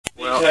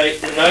Okay,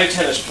 no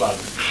tennis plug.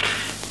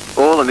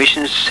 All the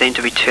missions seem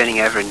to be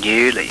turning over a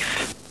new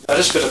leaf. I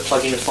just got to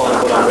plug in and find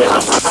what I read.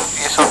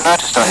 Yes, I've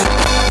noticed I have.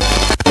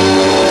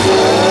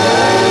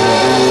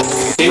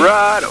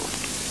 Righto.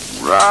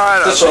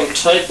 Righto. This on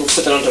tape, we'll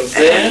put that onto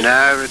there. And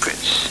no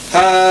regrets.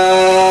 Hello.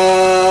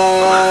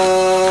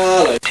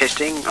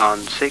 Testing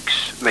on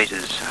 6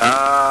 metres. Hello.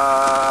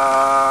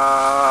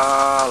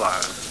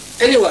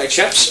 Anyway,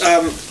 chaps,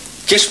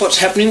 guess what's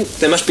happening?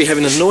 They must be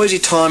having a noisy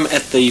time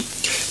at the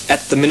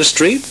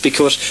ministry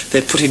because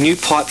they're putting new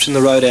pipes in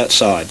the road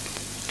outside.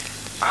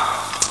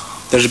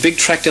 There's a big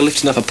tractor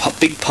lifting up a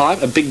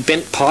big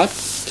bent pipe.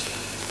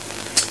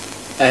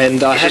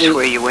 And Is this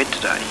where you went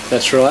today?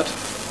 That's right.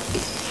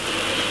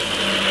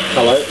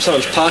 Hello,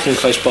 someone's parking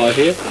close by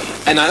here.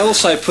 And I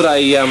also put I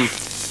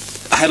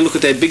had a look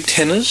at their big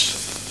tenors.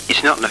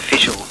 It's not an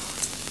official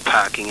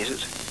parking, is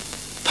it?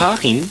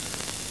 Parking?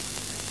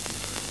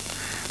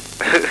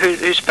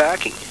 Who's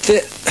parking?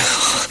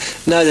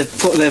 No, they've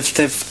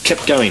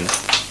kept going. You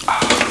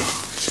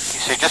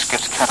see, it just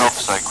gets cut off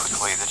so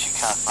quickly that you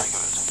can't make of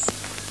it.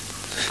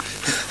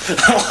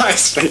 Oh, I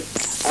see.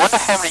 I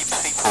wonder how many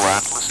people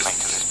aren't listening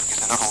to this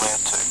because they're not allowed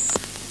to.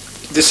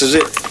 This is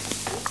it.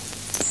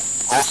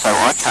 Also,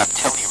 I can't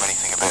tell you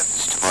anything about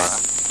this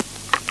tomorrow.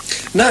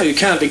 No, you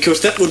can't,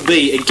 because that would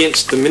be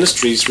against the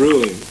ministry's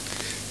ruling.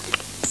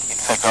 In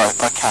fact,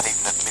 I can't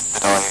even admit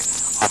that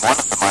I'm on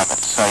at the moment,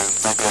 so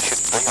maybe I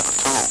shouldn't be on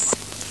at all.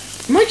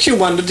 Makes you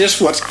wonder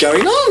just what's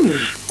going on.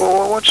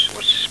 Well, what's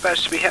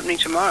supposed to be happening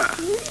tomorrow?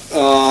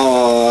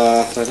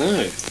 Oh, I don't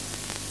know.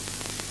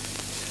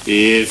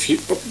 If you...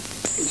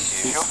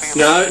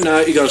 No,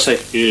 you got to say,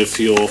 if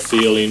you're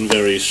feeling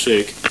very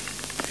sick,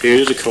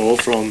 here's a call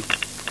from...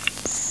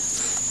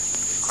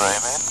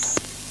 Graham End?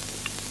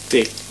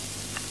 Dick.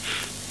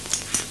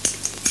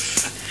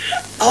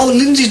 Oh,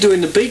 Lindsay's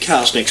doing the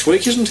B-cast next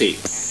week, isn't he?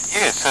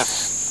 Yes,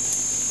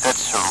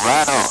 that's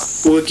right on.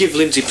 We'll give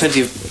Lindsay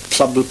plenty of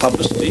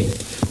publicity.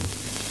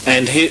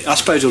 And I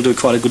suppose he'll do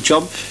quite a good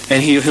job.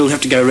 And he'll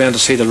have to go around to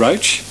see the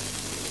roach.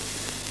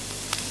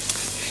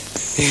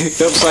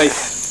 He'll say,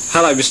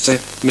 hello, Mr.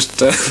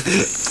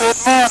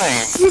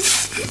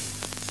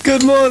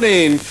 Good morning. Good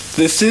morning.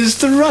 This is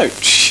the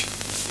roach.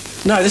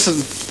 No, this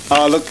isn't...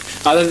 Oh, look,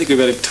 I don't think we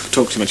better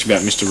talk too much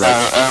about Mr.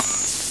 Roach.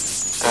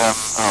 Oh,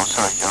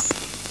 sorry, John.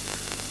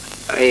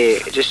 Yeah,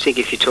 just think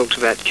if you talked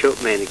about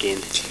Kiltman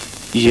again.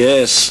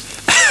 Yes.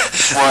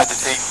 Why did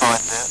he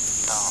find that?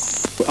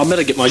 Oh. I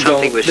better get my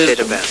Something gong. was said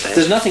about that.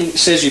 There's nothing that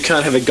says you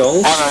can't have a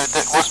gong. Oh, no,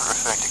 that wasn't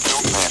referring to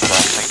Kiltman, I don't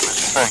think. It was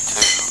referring to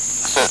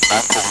a certain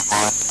uncle of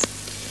mine.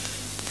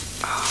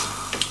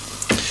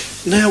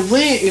 Now,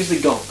 where is the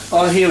gong?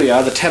 Oh, here we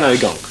are, the Tanno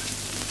gong.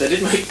 They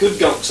did make good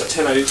gongs, the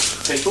Tanno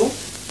people.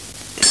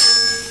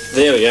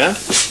 There we are.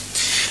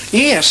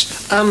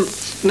 Yes.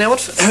 Now,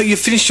 how you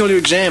finished all your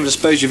exams? I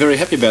suppose you're very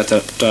happy about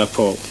that,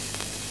 Paul. Oh, of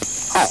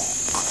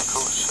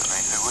course. I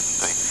mean, who wouldn't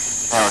be?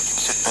 Now I can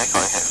sit back.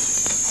 I have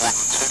more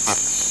than 2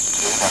 months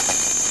to do nothing.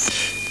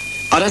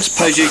 I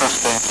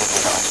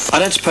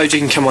don't suppose you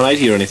can come on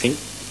 80 or anything.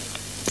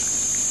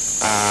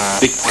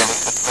 Well, if it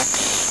meshes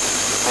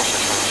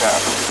sharp.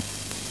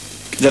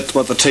 That's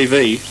what, the TV?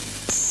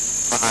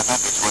 Well, no,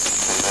 nobody's watching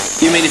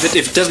TV. You mean if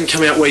it doesn't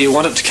come out where you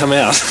want it to come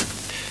out?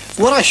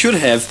 What I should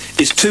have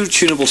is 2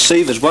 tunable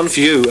receivers, one for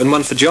you and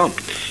one for John.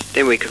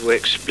 Then we could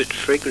work split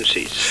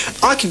frequencies.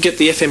 I could get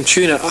the FM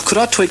tuner. Could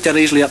I tweak that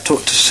easily up to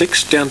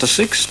 6, down to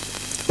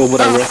 6? Or would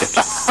I wreck it?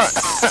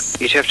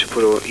 You'd have to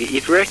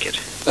you'd wreck it.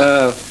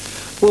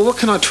 Well, what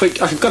can I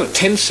tweak? I've got a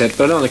 10 set,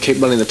 but I don't want to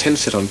keep running the 10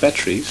 set on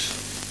batteries.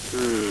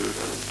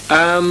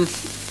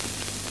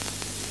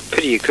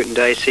 Pity you couldn't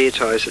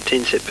AC-atise a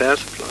 10 set power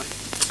supply.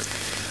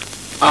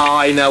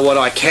 I know what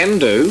I can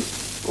do.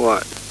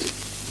 What?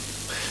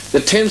 The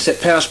 10 set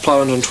power supply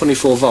runs on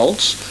 24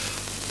 volts.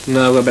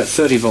 No, about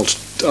 30 volts.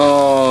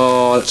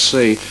 Oh, let's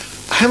see.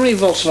 How many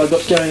volts have I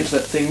got going into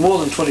that thing? More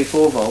than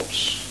 24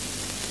 volts.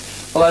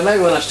 Although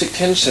maybe when I stick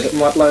 10 set it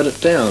might load it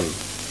down.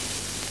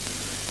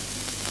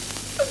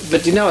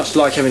 But you know it's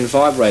like having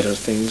vibrator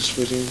things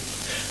with him.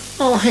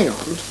 Oh, hang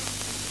on.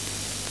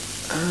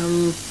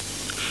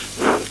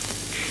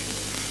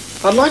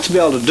 I'd like to be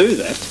able to do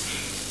that.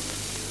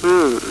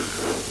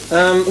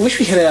 I wish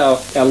we had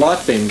our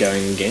light beam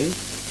going again.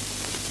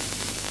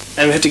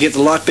 And we had to get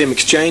the light beam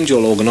exchange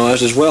all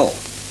organised as well.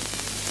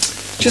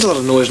 Just a lot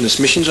of noise in this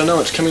missions. I know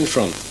where it's coming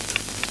from.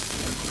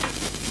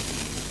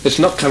 It's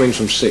not coming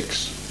from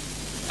 6.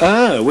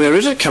 Oh, where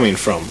is it coming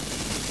from?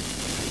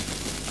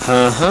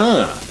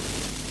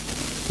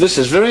 This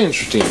is very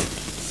interesting.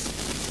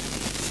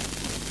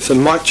 It's a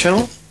mic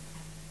channel.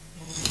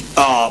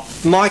 Oh,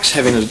 Mike's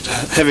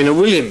having a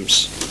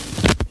Williams.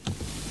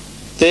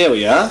 There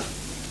we are.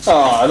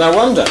 Oh, no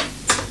wonder.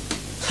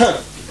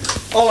 Huh.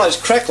 All those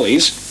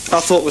cracklies I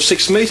thought were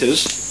 6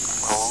 metres.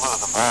 Well, a lot of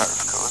them are, of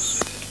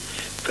course.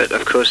 But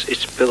of course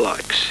it's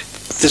Billikes.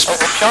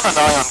 John and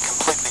I on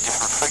completely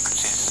different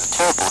frequencies. There's a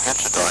terrible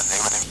heterodyne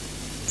there.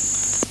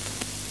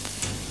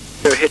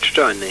 Is there a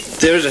heterodyne there?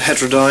 There is a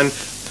heterodyne.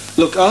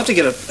 Look, I have to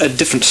get a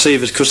different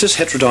sievers because this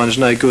heterodyne is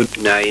no good.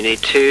 No, you need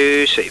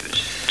 2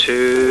 sievers.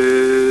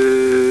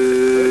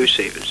 2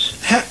 sievers.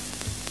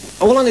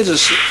 All I need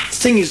is...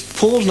 thing is,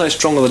 Paul's no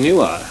stronger than you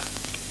are.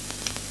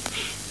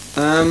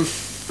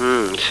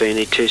 So you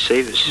need 2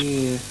 sievers.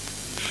 Yeah.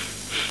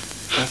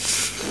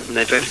 And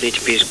they both need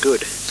to be as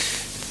good.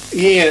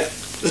 Yeah,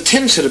 the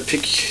 10 set would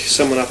pick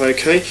someone up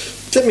okay.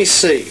 Let me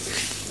see. You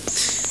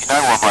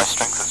know why my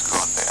strength has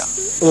gone down?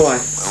 Why? Well,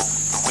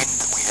 the wind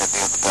that we had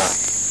the other day,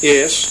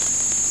 Yes.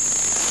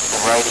 the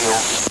radial...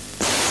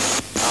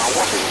 Oh,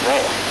 what is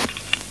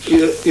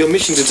that? Your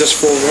missions are just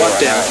falling right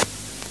down.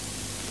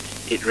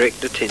 It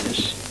wrecked the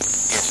tenors.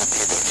 Yes, it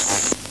did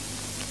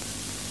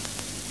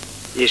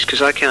actually. Yes,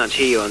 because I can't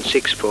hear you on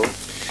 6, Paul.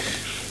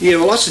 Yeah,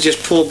 well, I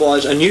suggest Paul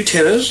buys a new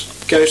tenors,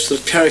 goes to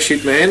the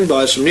parachute man,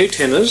 buys some new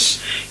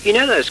tenors. You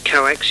know those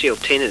coaxial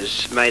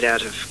tenors made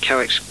out of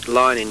coax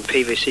line in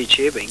PVC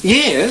tubing?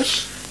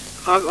 Yes.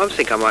 I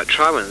think I might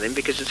try one of them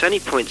because it's only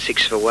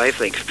 0.6 of a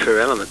wavelength per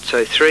element,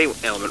 so 3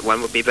 element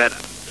one would be about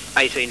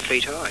 18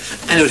 feet high.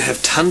 And it would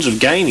have tons of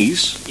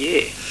gainies.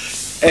 Yeah.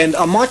 And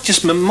I might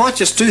just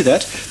do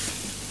that.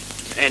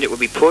 And it would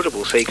be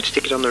portable, so you could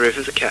stick it on the roof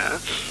of the car.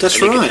 That's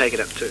and you right. could take it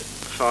up to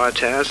fire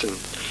towers and...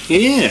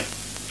 Yeah.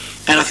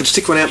 And I could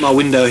stick one out my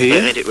window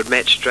here. And it would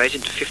match straight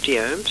into 50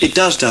 ohms. It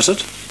does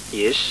it?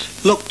 Yes.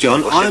 Look,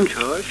 John, Or I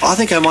 75.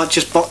 think I might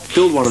just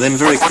build one of them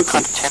very What quickly.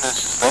 kind of tenors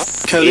is that?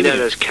 You know Collinear.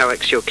 those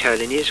coaxial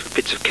collinears with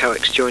bits of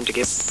coax joined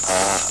together?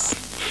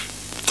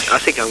 I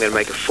think I'm going to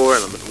make a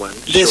 4-element one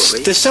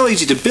shortly They're so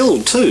easy to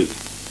build too.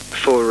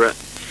 for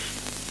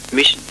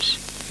missions.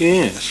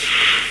 Yes.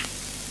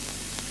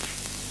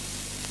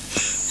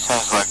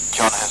 Sounds like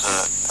John has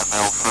a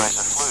Mel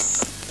Fraser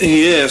flu.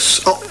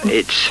 Yes. Oh,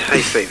 It's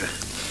hay fever.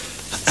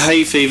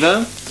 hay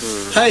fever.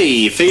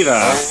 Hay fever.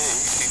 Hey,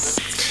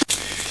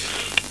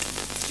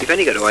 You've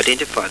only got to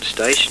identify the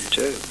station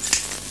too.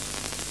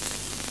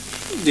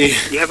 Yeah.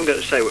 You haven't got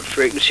to say what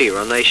frequency you're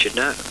on, they should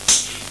know.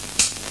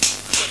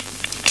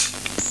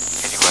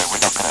 anyway, we're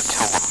not going to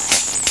tell them.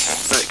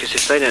 Right, because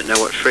if they don't know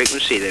what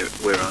frequency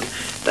we're on,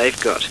 they've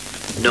got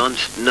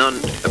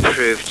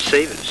non-approved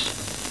sievers.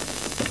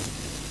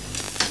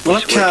 Will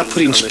that It's car working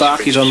putting on this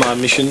sparkies on my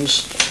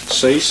missions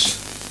cease?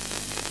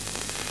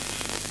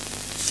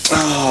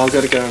 Oh, I've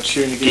got to go and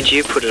tune again. Did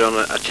you put it on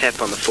a tap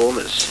on the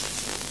formers?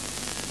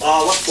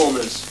 Oh, what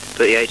formers?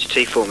 The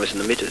HT formers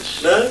and the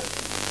mitters? No?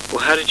 Well,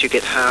 how did you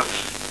get half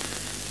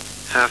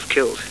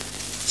killed?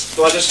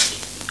 Well, I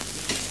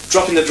just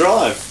drop in the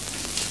drive.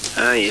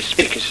 Ah, yes,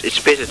 because it's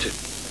better to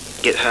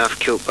get half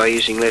killed by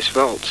using less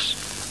volts.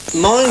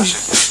 Mind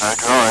No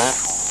drive.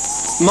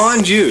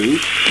 Mind you,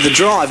 the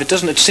drive, it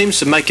seems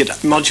to make it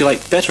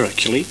modulate better,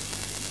 actually.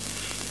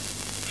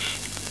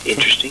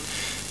 Interesting.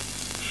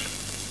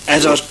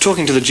 As I was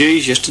talking to the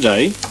G's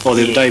yesterday, or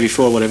the day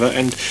before, whatever,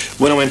 and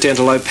when I went down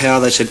to low power,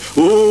 they said,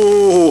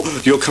 "Oh,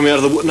 you're coming out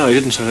of the..." No, he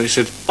didn't say that. He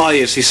said, "Oh,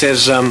 yes," he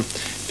says, "I'm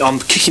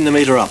kicking the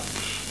meter up."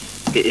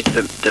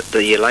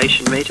 The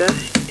elation meter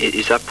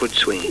is upward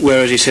swinging.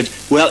 Whereas he said,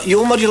 "Well,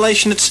 your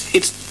modulation,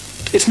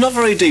 it's not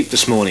very deep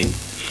this morning."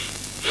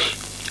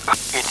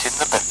 It's in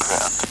the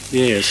background.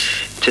 Yes.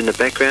 It's in the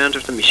background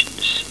of the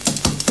missions.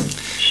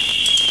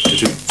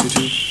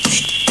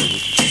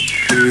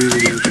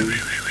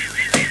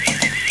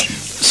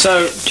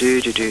 So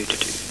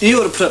you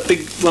ought to put up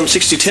big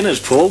 160 tenors,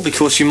 Paul,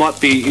 because you might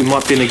be an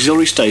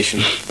auxiliary station.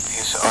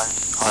 Yes, I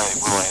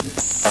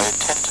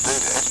intend to do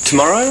that.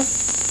 Tomorrow? I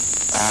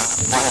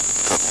haven't got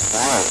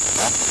tomorrow for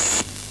that.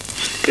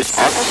 Good.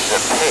 Oh, this is a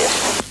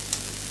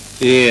pest.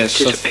 Yes.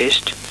 Just a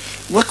pest.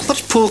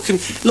 What's Paul can...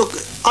 Look,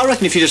 I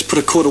reckon if you just put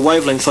a quarter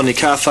wavelength on your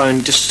car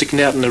phone just sticking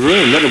out in the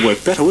room, that'd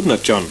work better, wouldn't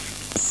it, John? Well,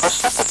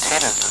 it's not the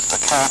tenors, it's the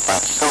car phone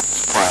itself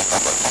that's playing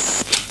up, I think.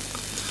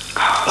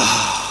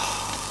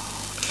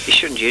 You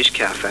shouldn't use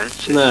car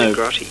phones. No. They're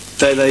grotty.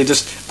 They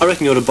just... I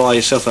reckon you ought to buy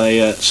yourself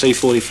a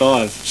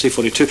C45,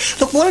 C42.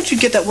 Look, why don't you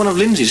get that one of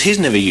Lindsay's? He's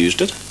never used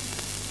it.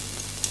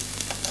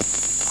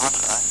 I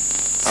don't know.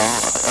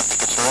 Oh, I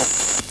think it's alright.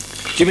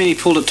 Do you mean he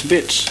pulled it to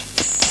bits?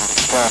 Well, he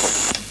started.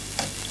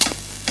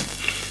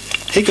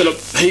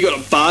 He got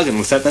a bargain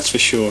with that, that's for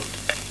sure.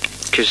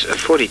 Because a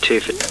 42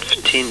 for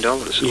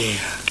 $10. Yeah.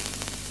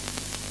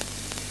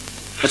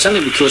 It's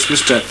only because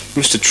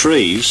Mr.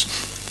 Trees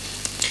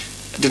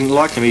didn't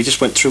like him. He just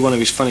went through one of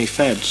his funny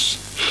fads.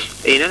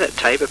 You know that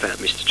tape about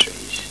Mr.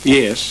 Trees?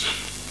 Yes.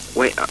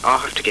 Wait, I'll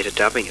have to get a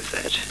dubbing of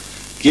that.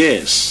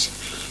 Yes.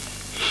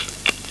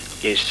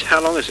 Yes.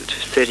 How long is it?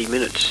 30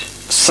 minutes.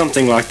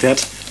 Something like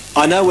that.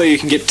 I know where you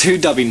can get 2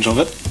 dubbings of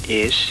it.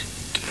 Yes.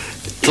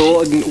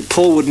 Paul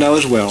would know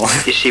as well.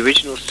 Is the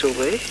original still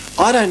there?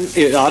 I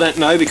don't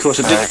know because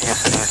it didn't.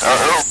 Yes, it is.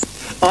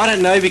 Oh, I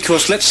don't know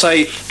because let's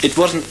say it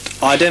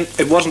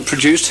wasn't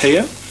produced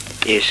here.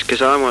 Yes,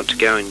 because I want to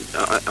go and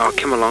I'll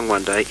come along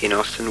one day in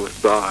Austin with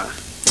Bayer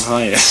Oh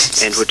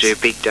yes. and we'll do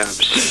big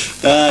dubs.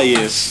 Ah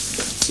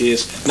yes.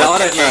 Yes. No, I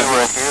don't know.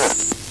 hear it.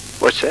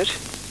 What's that?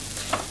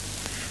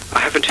 I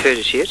haven't heard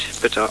it yet,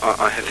 but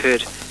I have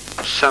heard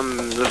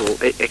some little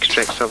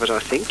extracts of it, I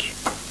think.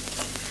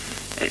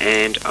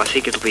 and I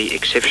think it'll be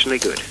exceptionally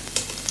good.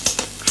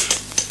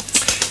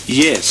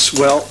 Yes,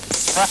 well,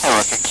 You know how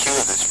I can cure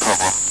this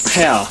problem?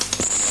 how?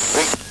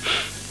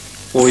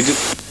 Well, we did...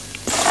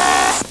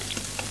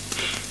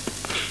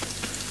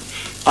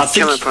 I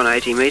think... Come up on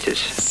 80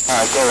 metres.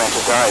 I go round to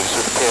Dave's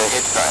with a pair of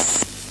headphones.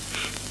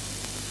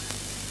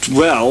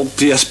 Well,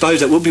 I suppose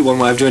that would be one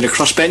way of doing a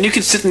crossband. You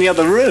could sit in the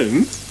other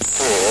room.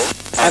 Yeah.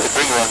 I could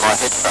bring around my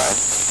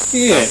headphones.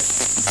 Yeah.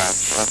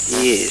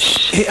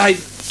 Yes. Hey,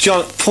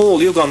 John,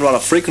 Paul, you've gone right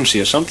off frequency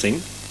or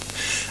something.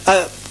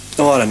 I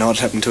don't know what's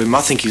happened to him.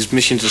 I think his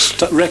missions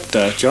are wrecked,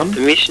 John.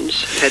 The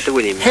missions had the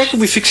Williams. How can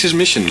we fix his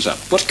missions up?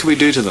 What can we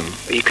do to them?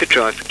 You could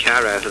drive the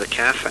car over the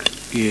car phone.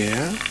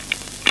 Yeah.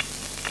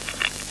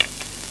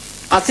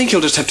 I think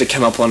he'll just have to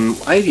come up on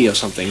 80 or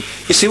something.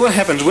 You see, what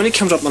happens when he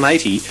comes up on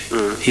 80,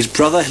 his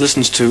brother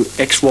listens to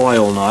XY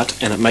all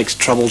night, and it makes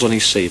troubles on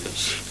his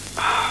receivers.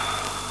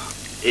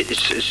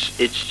 It's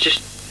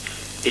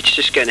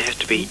just going to have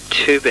to be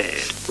too bad.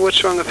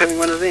 What's wrong with having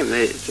one of them?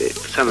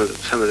 Some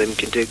of them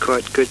can do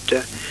quite good.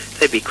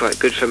 They'd be quite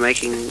good for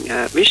making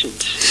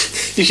missions.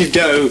 You could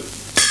go...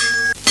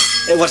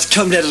 What's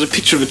come out as a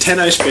picture of a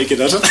Tano speaker,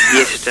 does it?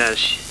 Yes, it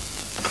does.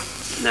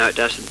 No, it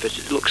doesn't, but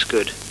it looks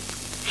good.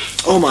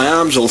 Oh, my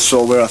arm's all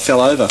sore where I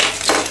fell over.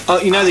 Oh,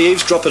 you know the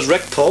eavesdropper's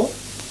wrecked, Paul?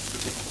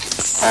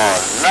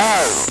 Oh,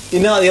 no.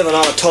 You know the other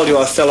night I told you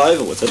I fell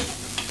over with it?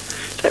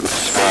 That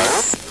must be...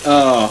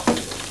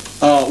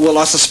 Oh, well,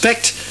 I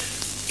suspect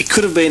it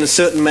could have been a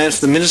certain man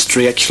for the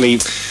ministry, actually.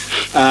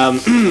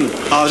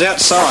 I was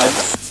outside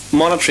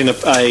monitoring a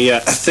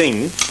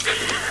thing,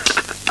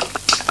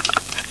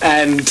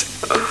 and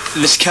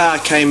this car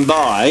came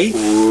by,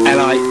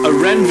 and I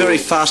ran very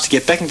fast to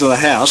get back into the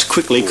house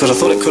quickly, because I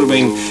thought it could have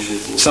been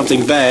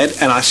something bad,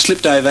 and I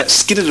slipped over,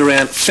 skidded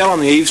around, fell on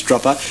the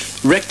eavesdropper,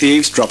 wrecked the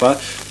eavesdropper.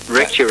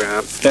 Wrecked your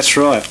arm. That's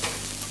right.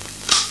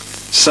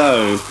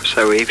 So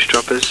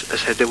eavesdroppers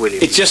has had the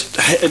Williams. it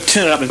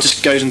turned it up and it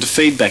just goes into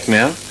feedback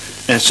now,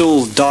 and it's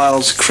all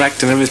dials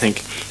cracked and everything.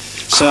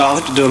 So I'll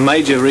have to do a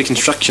major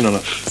reconstruction on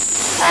it.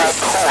 My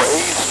poor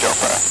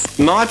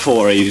eavesdropper. My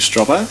poor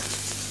eavesdropper.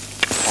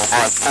 Or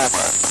my former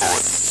poor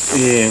eavesdropper.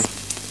 Yeah,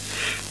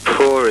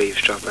 Poor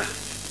eavesdropper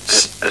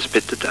has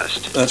bit the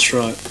dust. that's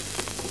right.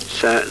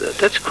 So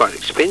that's quite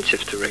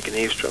expensive to wreck an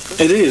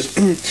eavesdropper. It is.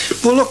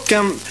 Well, look,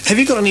 have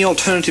you got any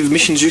alternative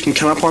missions you can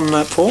come up on,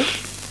 Paul?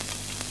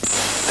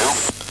 No.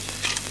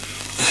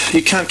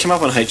 You can't come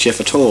up on HF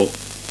at all.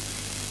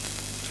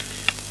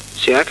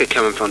 See, I could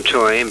come up on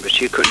 2am, but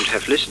you couldn't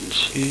have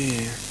listens.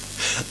 Yeah.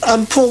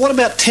 Paul, what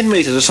about 10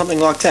 metres or something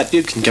like that?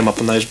 You can come up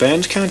on those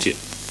bands, can't you?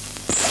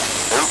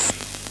 No.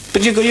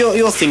 But you got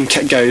your thing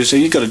goes.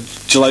 You've got a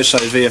Geloso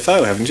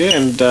VFO, haven't you?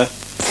 And Yes,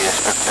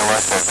 but the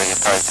rest of the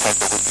both had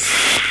the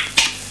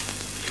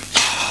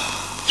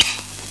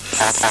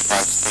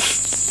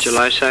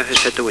Geloso has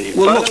had the Williams.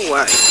 Well, By look- the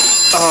way,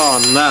 oh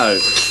no!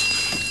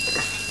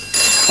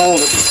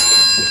 Hold it.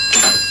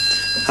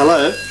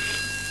 Hello.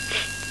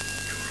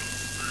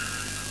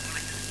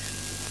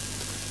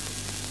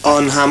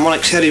 On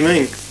harmonics, how do you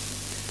mean?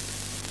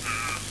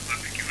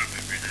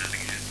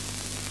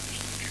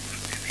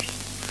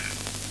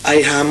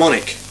 A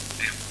harmonic.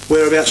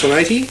 Whereabouts on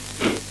 80?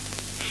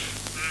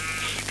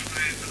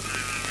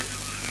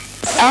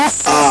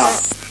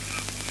 Ah.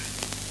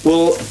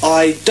 Well,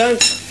 I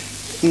don't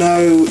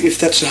know if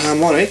that's a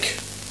harmonic,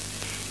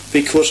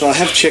 because I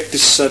have checked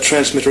this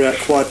transmitter out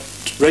quite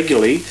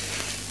regularly.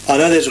 I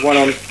know there's one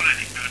on...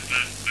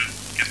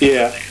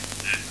 Yeah.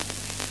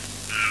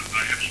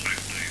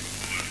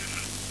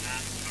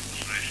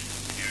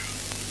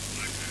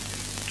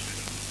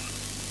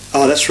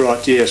 Oh, that's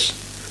right, yes.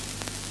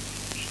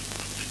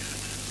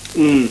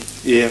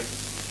 Yeah.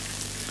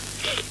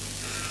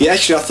 Yeah,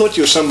 actually, I thought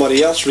you were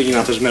somebody else ringing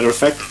up, as a matter of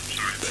fact.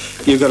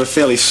 You've got a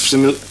fairly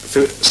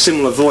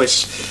similar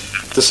voice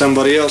to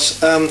somebody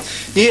else.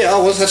 Yeah,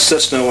 oh, well,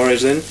 that's no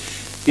worries then.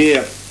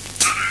 Yeah.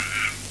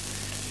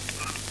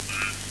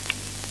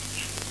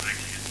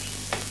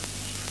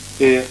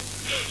 Yeah.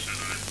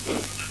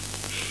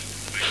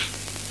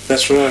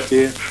 That's right,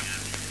 yeah.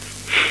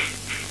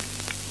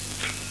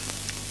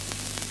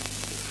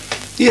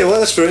 Yeah, well,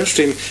 that's very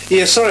interesting.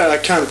 Yeah, sorry I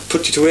can't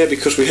put you to air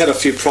because we had a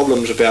few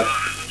problems about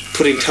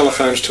putting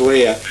telephones to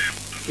air.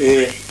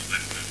 Yeah.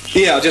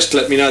 Yeah, just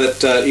let me know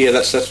that, yeah,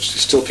 that's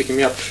still picking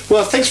me up.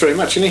 Well, thanks very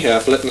much anyhow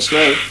for letting us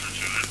know.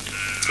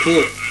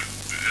 Yeah.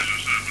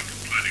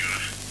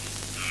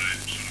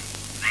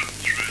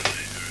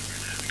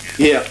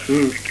 Yeah.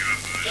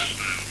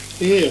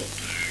 Yeah.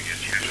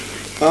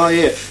 Oh,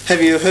 yeah.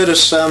 Have you heard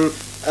us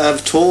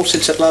at all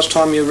since that last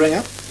time you rang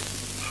up?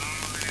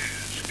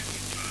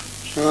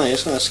 Oh,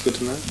 yes, that's good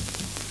to know.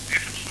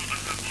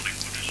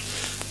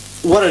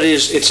 What it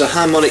is, it's a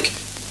harmonic,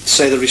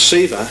 say the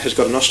receiver has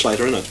got an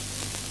oscillator in it.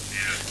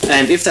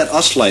 And if that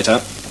oscillator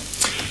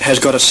has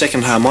got a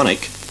second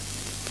harmonic,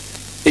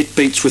 it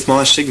beats with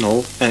my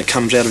signal and it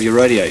comes out of your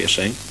radio, you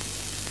see.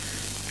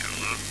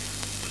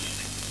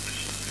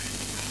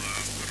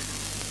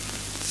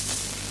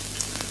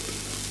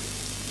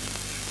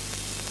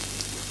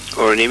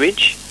 or an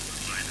image.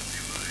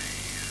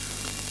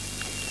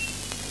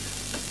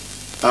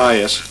 Ah,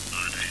 yes.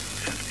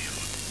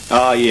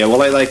 Ah, yeah, well,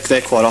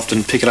 they quite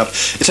often pick it up.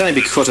 It's only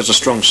because it's a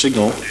strong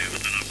signal.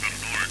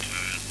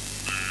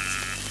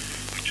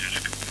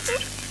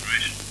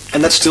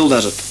 And that still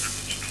does it.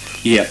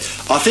 Yeah.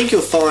 I think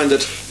you'll find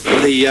that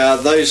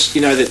those,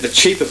 you know, the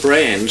cheaper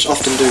brands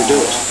often do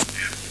it.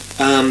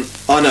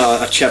 I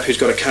know a chap who's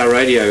got a car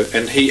radio,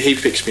 and he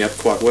picks me up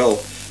quite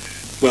well.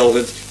 Well,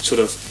 it sort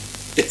of,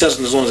 it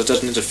doesn't, as long as it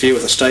doesn't interfere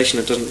with the station,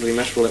 it doesn't really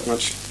matter all that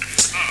much.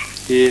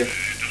 Yeah.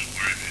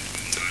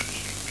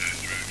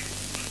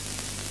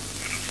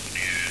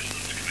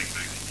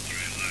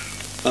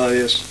 Oh,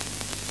 yes.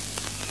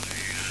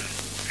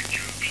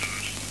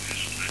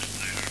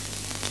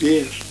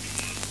 Yeah.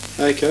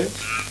 Okay.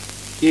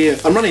 Yeah.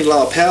 I'm running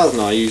lower power than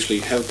I usually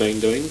have been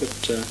doing,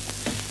 but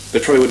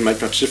it probably wouldn't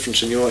make much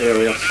difference in your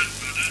area.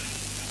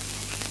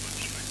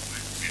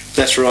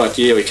 That's right,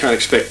 yeah, we can't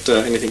expect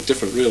anything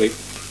different, really.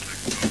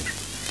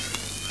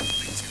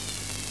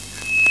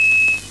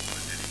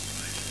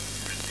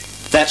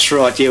 That's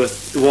right, yeah,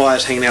 with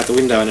wires hanging out the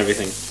window and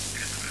everything.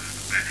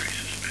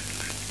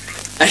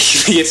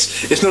 Actually,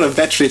 it's not a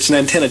battery, it's an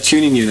antenna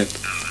tuning unit.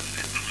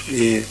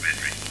 Yeah.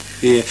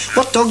 Yeah.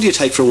 What dog do you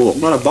take for a walk?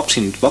 Not a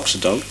boxer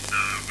dog.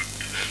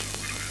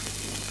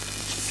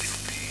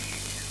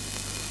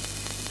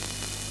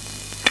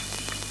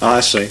 Oh,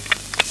 I see.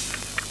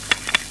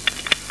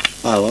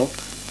 Oh, well.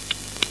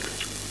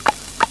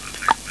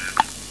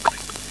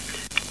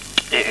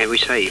 And we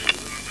say...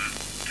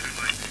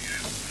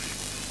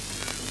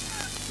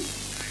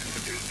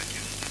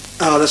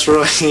 Oh, that's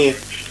right, yeah.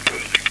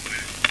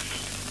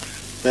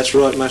 That's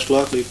right, most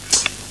likely.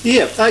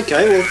 Yeah,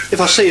 okay, well, if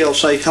I see you, I'll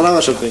say hello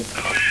or something.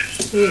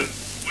 Yeah.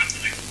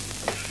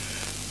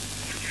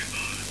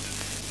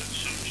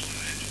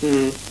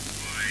 Mm.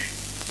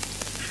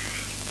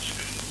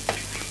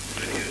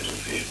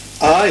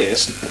 Ah,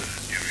 yes.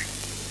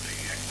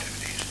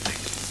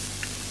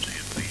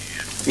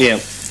 Yeah.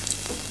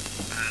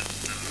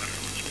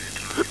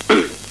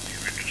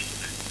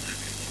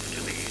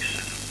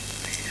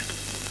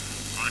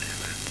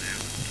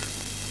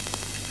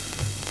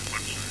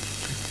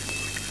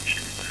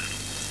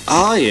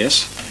 Ah,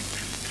 yes.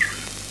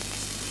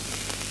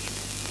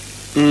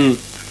 Mm.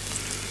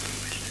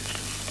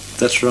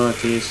 That's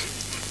right, yes.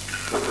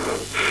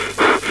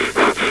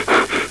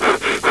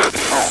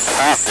 Oh,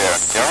 calm down,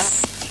 John.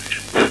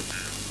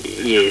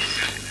 Yes.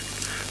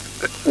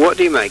 What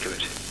do you make of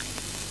it?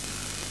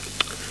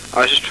 I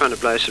was just trying to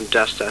blow some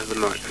dust over the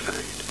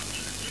microphone.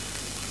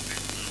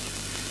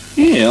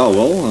 Yeah, oh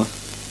well.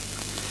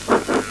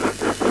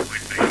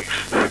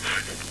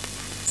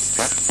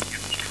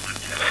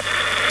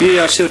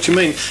 Yeah, I see what you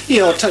mean.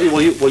 Yeah, I'll tell you.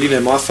 Well, you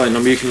know my phone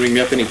number. You can ring me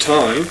up any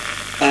time.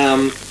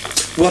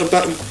 What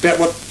about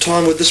what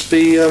time would this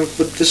be?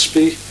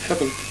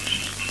 Happen?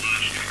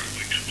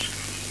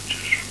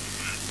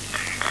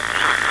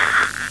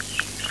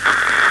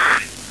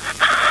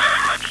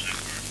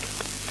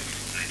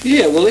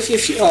 Yeah, well, if you,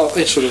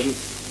 I sort of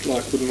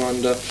like wouldn't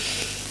mind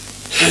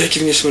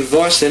giving you some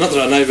advice there. Not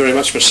that I know very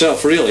much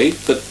myself, really,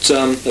 but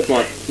that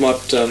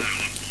might.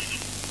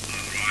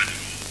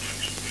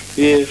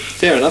 Yeah,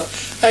 fair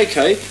enough.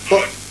 Okay,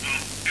 well.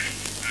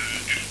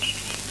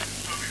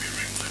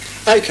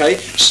 Okay,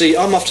 see,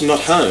 I'm often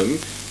not home.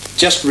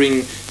 Just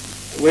ring.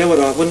 When would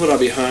I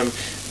be home?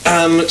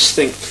 Let's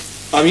think.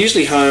 I'm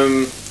usually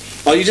home.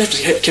 Oh, you'd have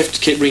to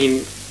keep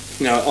ringing,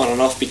 you know, on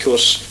and off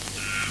because.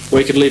 Or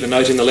you could leave a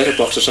note in the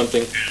letterbox or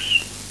something.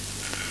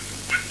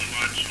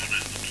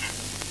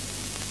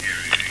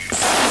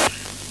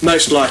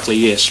 Most likely,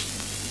 yes.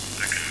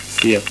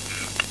 Yeah.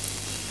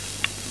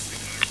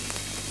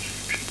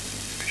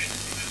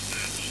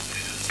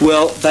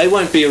 Well, they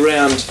won't be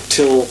around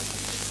till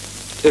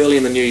early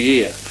in the new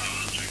year.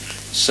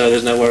 So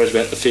there's no worries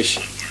about the fish.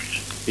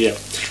 Yeah.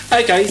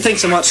 Okay,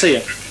 thanks so much. See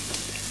ya.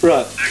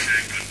 Right.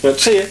 Well,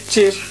 see ya.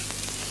 Cheers.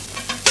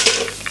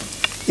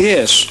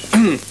 Yes.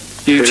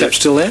 You chap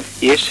still there?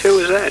 Yes, who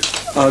was that?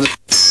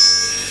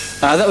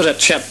 That was that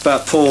chap,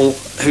 Paul,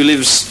 who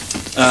lives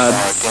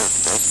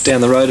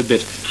down the road a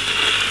bit.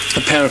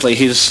 Apparently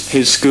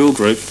his school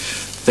group,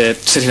 they're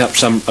setting up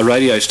a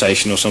radio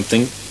station or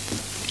something.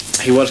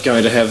 He was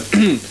going to have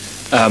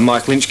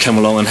Mike Lynch come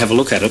along and have a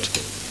look at it,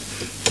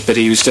 but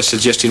he was just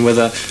suggesting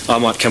whether I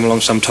might come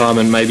along sometime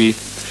and maybe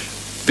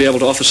be able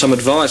to offer some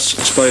advice,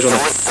 I suppose, on it.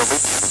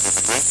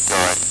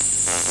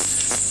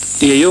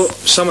 Yeah,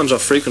 someone's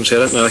off frequency, I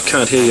don't know, I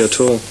can't hear you at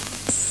all.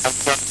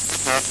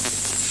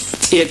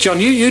 Yeah,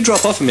 John, you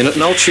drop off a minute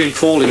and I'll tune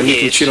Paul in and you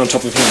can tune on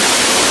top of him.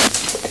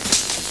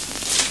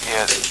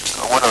 Yeah,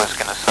 what I was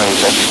going to say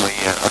is actually,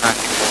 I don't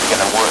think it's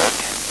going to work.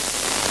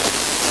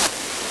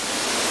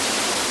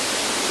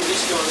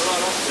 It's going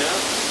right off now.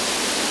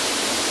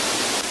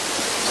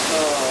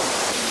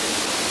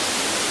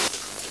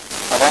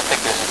 I don't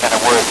think this is going to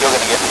work. You're going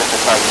to get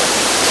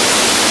syndication.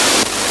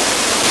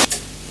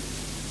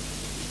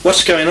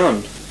 What's going on?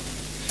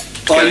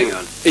 What's going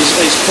on?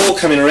 Is Paul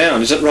coming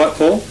around? Is that right,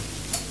 Paul?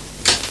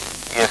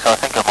 Yes, I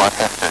think I might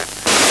have to.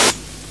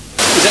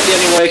 Is that the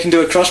only way you can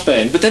do a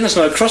crossband? But then it's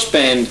not a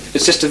crossband,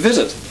 it's just a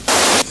visit.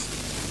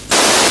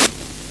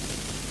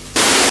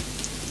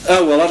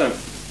 Oh, well, I don't...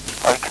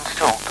 I can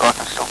still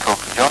talk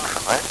to John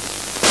from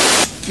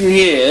there.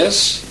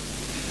 Yes.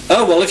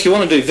 Oh, well, if you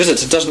want to do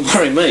visits, it doesn't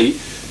worry me.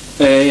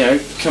 You know,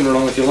 come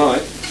along if you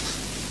like.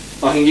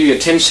 I can give you a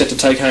 10 set to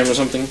take home or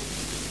something.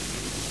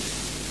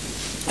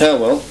 Oh,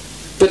 well.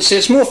 But see,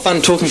 it's more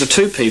fun talking to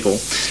two people.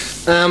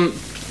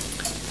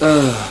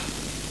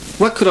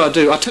 What could I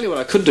do? I'll tell you what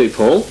I could do,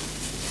 Paul.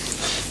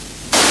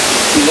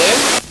 You there?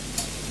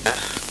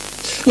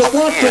 Yes. Look,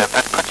 why Yeah,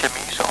 but put your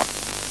music on.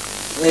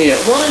 Yeah,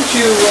 why don't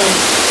you,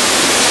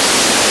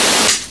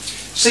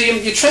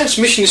 see, your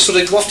transmission is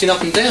sort of wafting up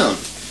and down.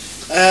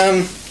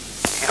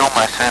 It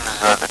almost sounds as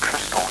though the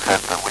crystals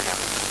have the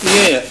Williams.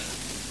 Yeah.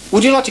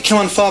 Would you like to come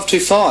on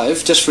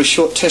 525 just for a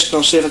short test and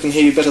I'll see if I can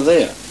hear you better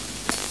there?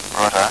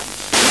 Righto.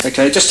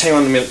 Okay, just hang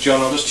on a minute,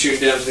 John. I'll just tune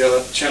down to the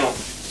other channel.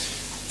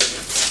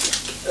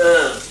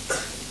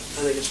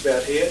 I think it's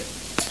about here.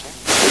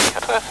 Yeah,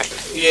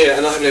 perfect. Yeah,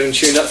 and I haven't even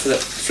tuned up for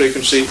that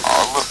frequency.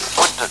 Oh, look,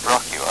 wouldn't it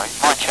rock you, eh?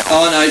 My channel.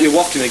 Oh no, you're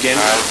wafting again.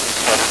 No,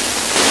 it's had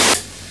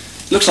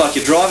it. Looks like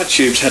your driver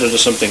tube's had it or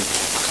something.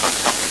 Looks like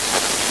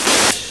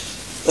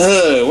something's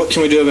had it. What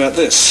can we do about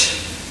this?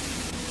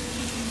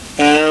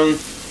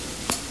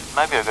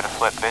 Maybe I've got a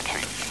flat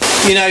battery.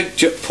 You know,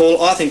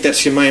 Paul, I think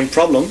that's your main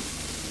problem.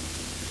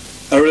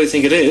 I really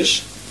think it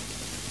is.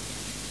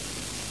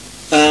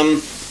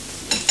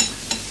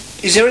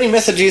 Is there any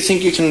method you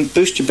think you can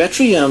boost your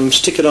battery?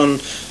 Stick it on...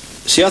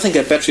 See, I think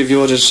that battery of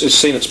yours has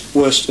seen its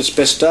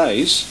best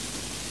days.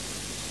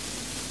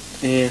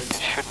 Yeah. It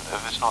shouldn't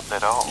have, it's not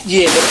that old.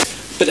 Yeah,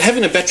 but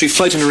having a battery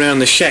floating around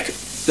the shack,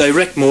 they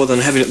wreck more than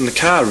having it in the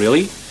car,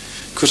 really,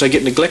 because they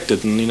get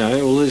neglected and, you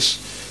know, all this.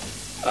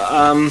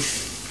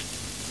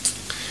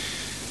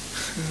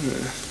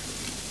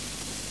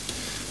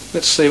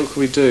 Let's see, what can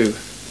we do?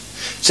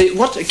 See,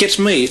 what gets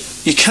me,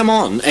 you come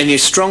on and you're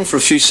strong for a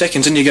few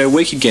seconds and you go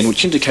weak again,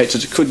 which indicates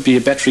that it could be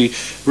a battery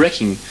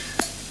wrecking.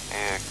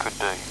 Yeah, it could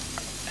be.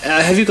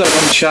 Have you got it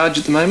on charge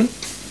at the moment?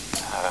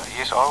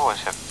 Yes, I always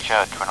have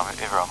charge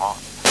whenever I'm on.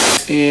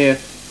 Yeah.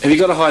 Have you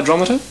got a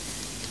hydrometer?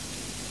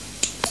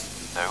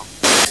 No.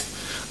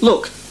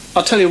 Look,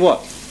 I'll tell you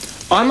what.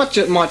 I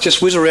might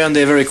just whiz around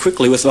there very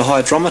quickly with the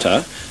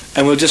hydrometer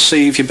and we'll just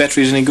see if your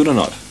battery is any good or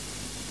not.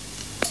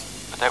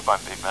 But that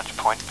won't be much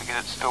point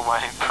because it still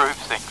won't improve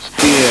things.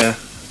 Yeah.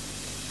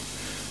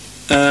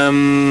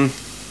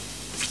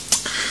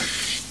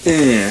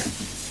 Yeah.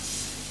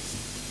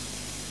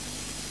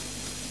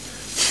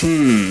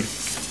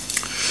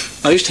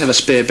 I used to have a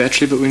spare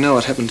battery, but we know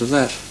what happened to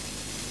that.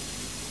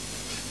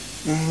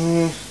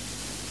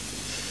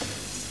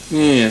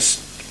 Yes.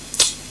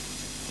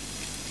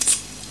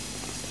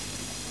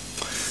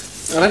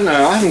 I don't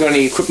know, I haven't got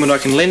any equipment I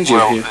can lend you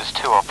Well, here. there's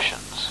two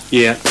options.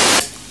 Yeah.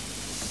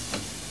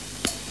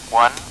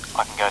 One,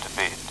 I can go to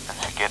bed and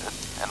forget it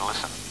and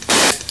listen.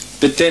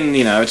 But then,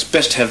 you know, it's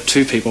best to have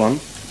two people on.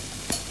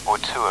 Or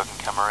two, I can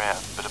come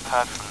around. But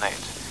apart from that,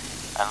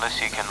 unless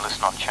you can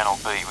listen on channel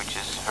B, which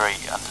is very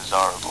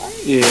undesirable.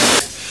 Yeah.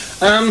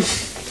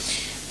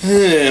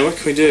 What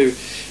can we do?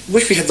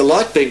 Wish we had the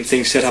light beam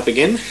thing set up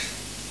again.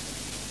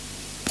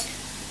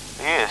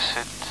 Yes,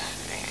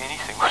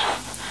 anything would.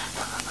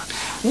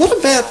 What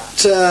about,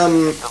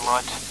 The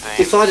light beam.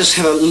 if I just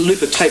have a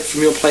loop of tape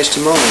from your place to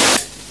mine?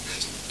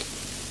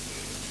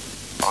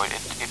 Oh, it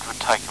would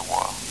take a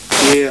while.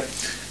 Yeah.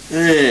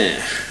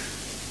 Yeah.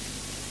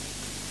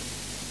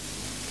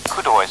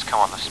 Could always come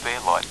on the spare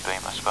light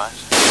beam, I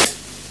suppose.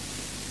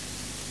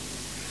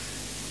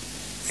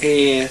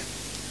 Yeah.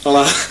 Well,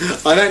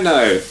 I don't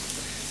know.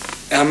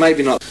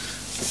 Maybe not.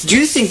 Do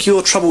you think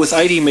your trouble with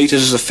 80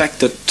 metres is the fact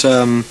that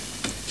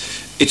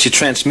it's your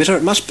transmitter?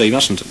 It must be,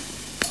 mustn't it?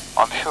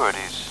 I'm sure it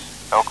is.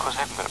 Oh, of course,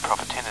 I haven't got a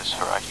proper tennis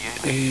for 8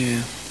 years.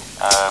 Yeah.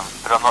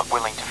 But I'm not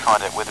willing to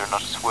find out whether or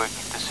not it's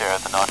working this hour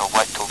of the night. I'll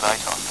wait till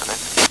daytime for that.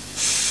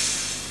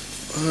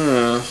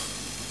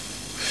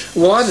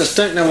 Well, I just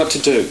don't know what to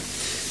do.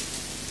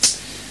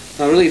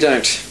 I really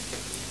don't.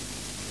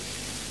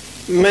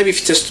 Maybe if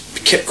you just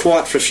kept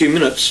quiet for a few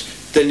minutes,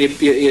 then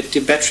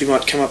your battery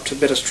might come up to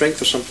better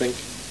strength or something.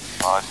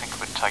 Well, I think it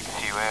would take a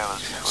few hours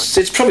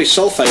before It's probably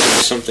sulfated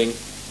or something.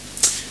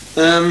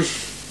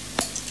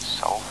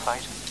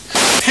 sulfate.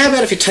 How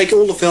about if you take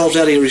all the valves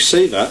out of your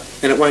receiver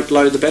and it won't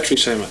load the battery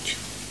so much?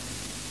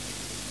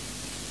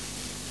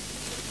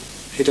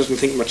 He doesn't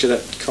think much of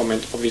that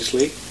comment,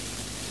 obviously.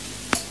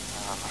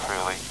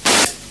 Really.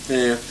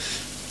 Yeah.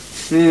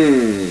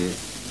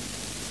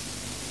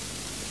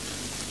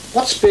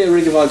 What spare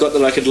rig have I got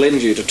that I could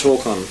lend you to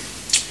talk on?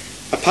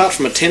 Apart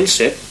from a 10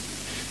 set,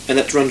 and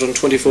that runs on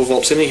 24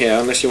 volts anyhow,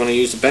 unless you want to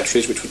use the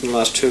batteries, which wouldn't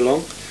last too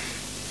long.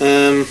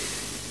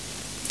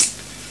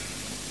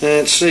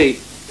 Let's see,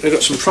 we've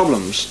got some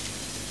problems.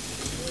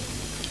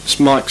 This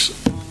mic's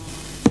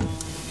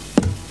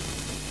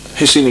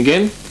hissing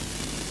again.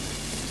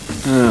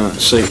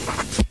 Let's see.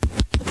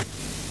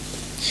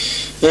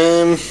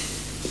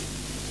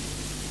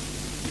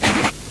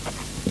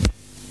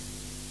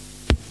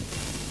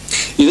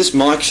 Yeah, this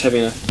mic's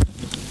having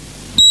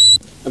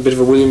a bit of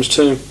a Williams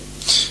too.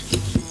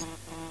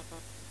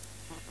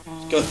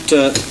 Got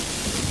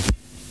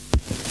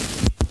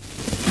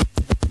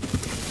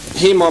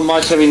hear my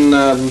mic having...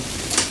 Oh,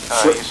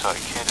 yes, I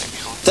can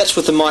actually. That's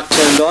with the mic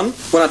turned on.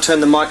 When I turn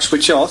the mic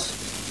switch off.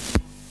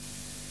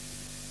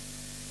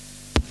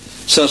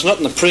 So it's not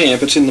in the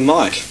preamp, it's in the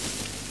mic.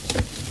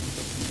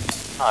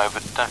 No,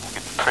 but don't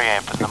forget the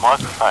preamp and the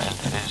microphone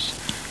is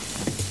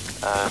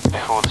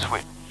before the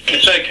switch.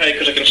 It's okay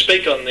because I can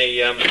speak on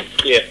the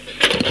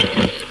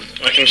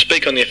I can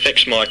speak on the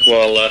effects mic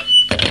while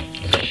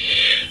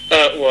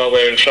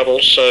we're in trouble.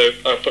 So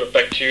I'll put it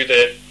back to you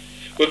there.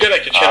 We'll go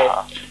back to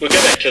channel. We'll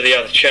go back to the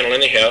other channel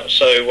anyhow.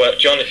 So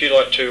John, if you'd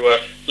like to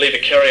leave a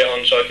carrier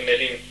on so I can let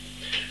him,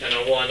 and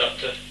I'll wind up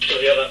to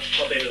the other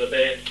top end of the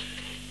band.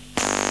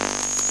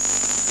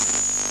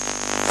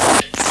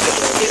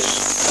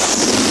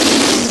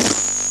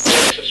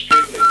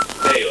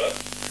 There you are.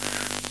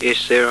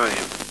 Yes, there I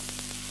am.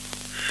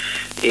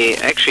 Yeah,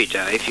 actually,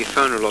 Dave, you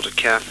phone a lot of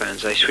car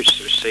phones, they switch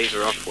the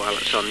receiver off while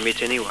it's on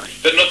mid anyway.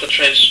 But not the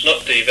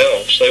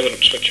valves. They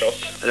wouldn't switch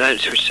off. They don't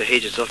switch the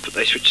heaters off, but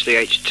they switch the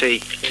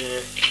HT.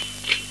 Yeah.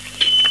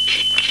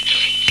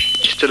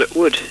 Still, it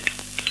would.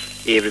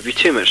 Yeah, but it'd be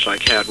too much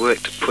like hard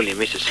work to pull your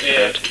missus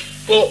out.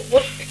 Well,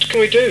 what can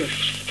we do,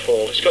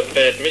 Paul? He's got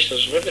bad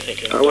missus and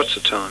everything. Oh, what's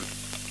the time?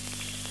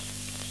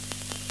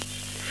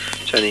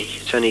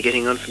 It's only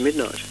getting on for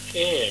midnight.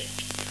 Yeah.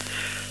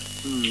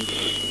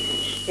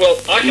 Well,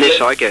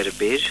 Unless I go to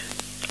bed.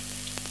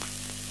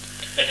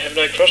 And have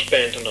no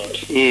crossband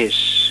tonight.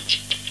 Yes.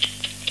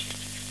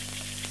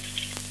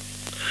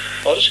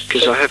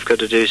 Because I have got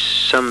to do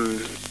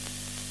some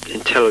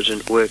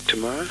intelligent work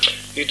tomorrow.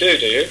 You do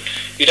you?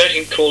 You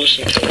don't call this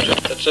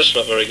intelligent. That's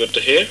not very good to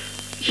hear.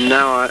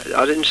 No,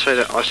 I didn't say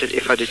that. I said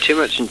if I do too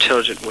much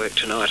intelligent work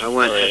tonight, I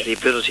won't have the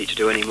ability to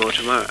do any more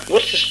tomorrow.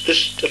 What's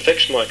this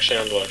effects mic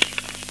sound like?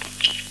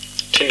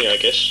 Tinny, I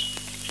guess.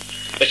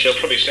 Actually, it'll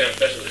probably sound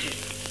better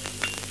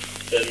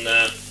than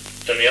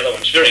the other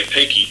one. It's very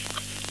peaky.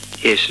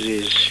 Yes, it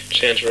is.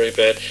 Sounds very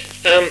bad.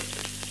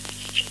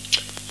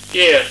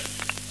 Yeah.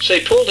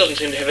 See, Paul doesn't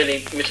seem to have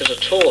any meters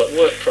at all at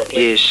work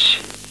properly. Yes.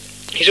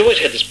 He's always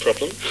had this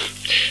problem.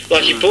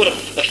 Like he bought a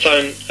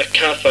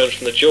car phone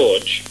from the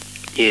George.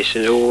 Yes,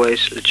 and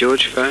always the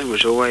George phone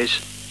was always.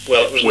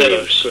 Well, it was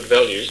never good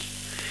value.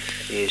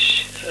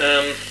 Yes.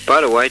 By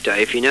the way,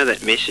 Dave, you know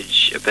that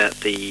message about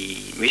the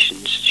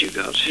missions that you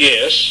got?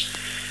 Yes.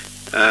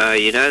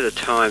 You know the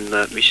time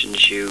the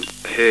missions you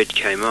heard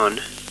came on?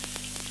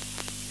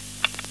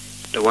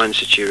 The ones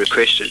that you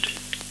requested?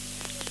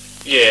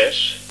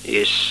 Yes.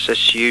 Yes,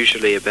 that's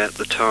usually about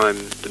the time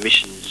the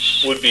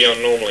missions... Would be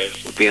on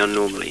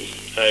normally.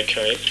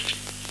 Okay.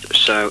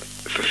 So,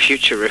 for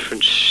future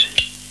reference,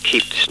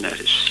 keep this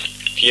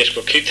notice. Yes,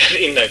 we'll keep that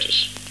in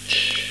notice.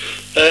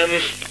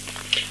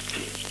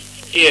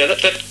 Yeah,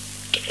 that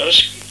I'll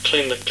just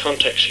clean the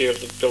contacts here of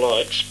the Bill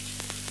Ikes.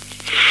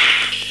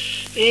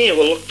 Yeah,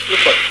 well,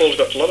 look like Paul's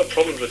got a lot of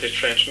problems with his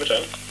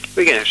transmitter.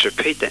 We're going to have to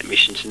repeat that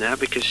missions now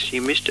because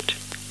you missed it.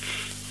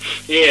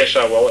 Yes,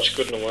 oh well, that's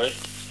good in a way.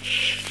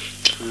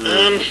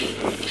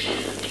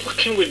 What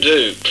can we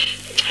do?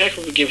 How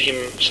can we give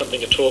him something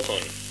to talk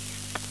on?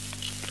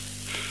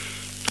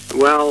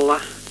 Well, I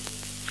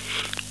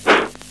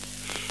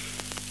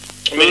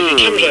mean, if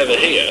he comes over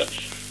here,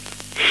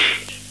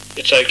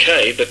 it's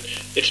okay, but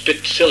it's a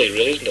bit silly,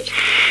 really, isn't it?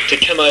 To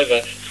come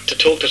over to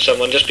talk to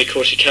someone just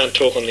because you can't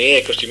talk on the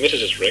air because your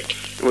emitters is wrecked.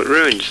 Well, it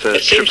ruins the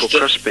triple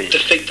crossband. It seems to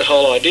defeat the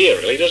whole idea,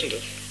 really, doesn't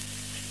it?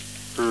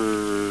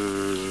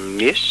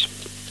 Yes.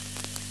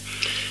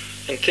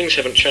 And things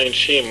haven't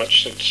changed here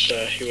much since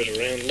he was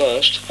around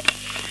last.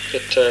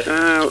 But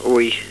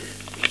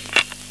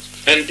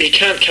and he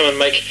can't come and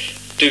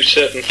do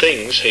certain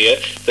things here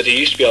that he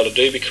used to be able to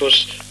do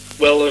because,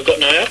 well, they've got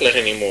no outlet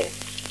anymore.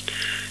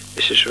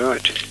 This is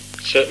right.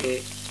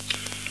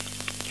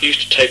 He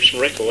used to tape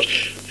some records.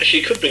 Actually,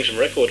 you could bring some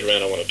records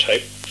around I want to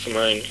tape for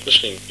my own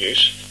listening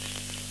use.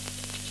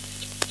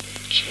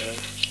 So,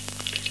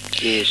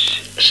 yes.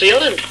 See, I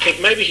don't think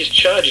maybe his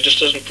charger just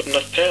doesn't put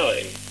enough power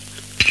in.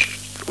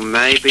 Well,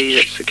 maybe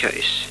that's the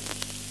case.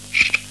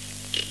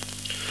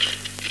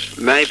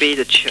 Maybe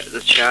the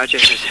charger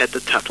has had the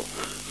tuttle.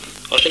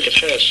 I think it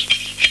has.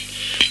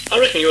 I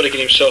reckon he ought to get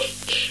himself,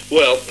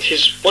 well,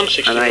 his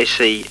 160... An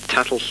AC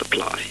tuttle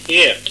supply.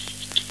 Yeah.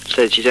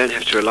 So that you don't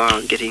have to rely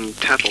on getting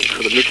tuttle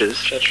for the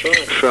mitters. That's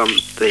right. From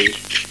the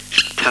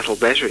tuttle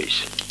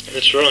batteries.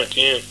 That's right,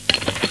 yeah.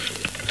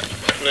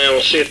 Now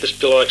we'll see if this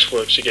Bill Ikes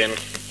works again.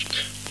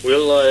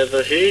 Will I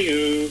ever hear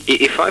you?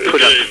 If I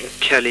put up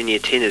colinear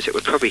tenors, it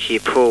would probably hear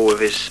Paul with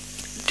his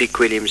Dick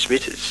Williams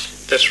mitters.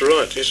 That's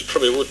right, yes, it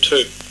probably would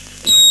too.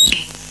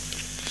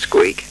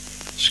 Squeak.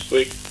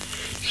 Squeak.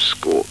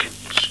 Squawk.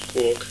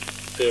 Squawk.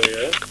 There we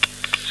are.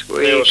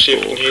 Squeak, now we'll see if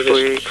we can hear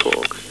this.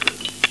 Squawk.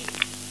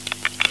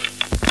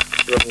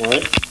 Wrong way.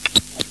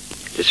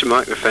 This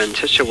microphone is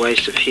such a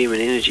waste of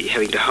human energy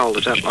having to hold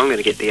it up. I'm going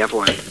to get the other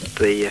one.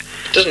 It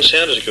doesn't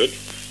sound as good.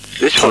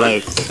 This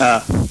one.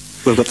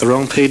 We've got the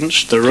wrong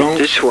pedants.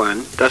 This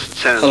one doesn't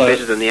sound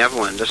better than the other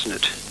one, doesn't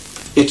it?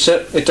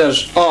 It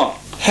does. Oh,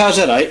 how's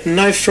that, eh?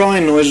 No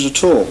frying noises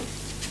at all.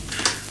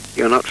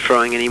 You're not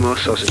frying any more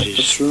sausages.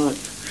 That's right.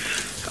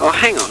 Oh,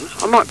 hang on.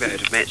 I might be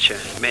able to match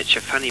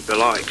a funny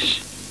Belikes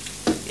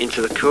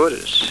into the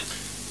quarters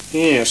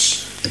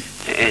Yes.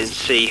 and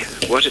see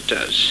what it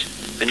does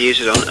and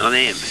use it on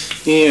amp.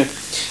 Yeah.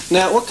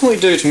 Now, what can we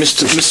do to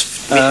Mr.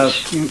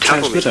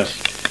 Transmitter?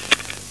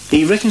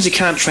 He reckons he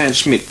can't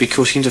transmit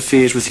because he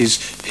interferes with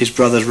his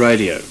brother's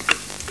radio.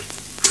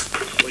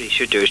 What he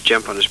should do is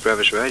jump on his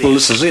brother's radio. Well,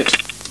 this is it.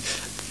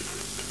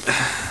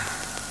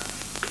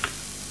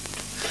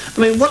 I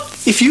mean, what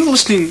if you were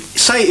listening?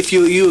 Say, if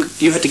you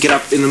had to get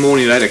up in the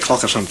morning at 8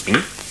 o'clock or something,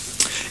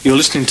 you were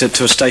listening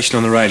to a station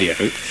on the radio.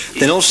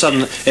 Then all of a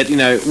sudden, at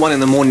 1 in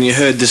the morning, you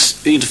heard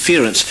this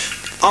interference.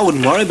 I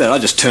wouldn't worry about it.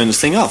 I'd just turn the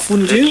thing off,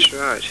 wouldn't you? That's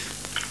right.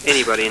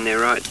 Anybody in their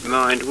right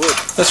mind would.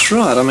 That's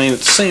right. I mean,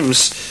 it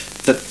seems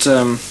that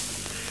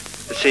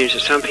It seems that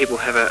some people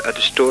have a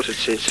distorted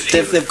sense of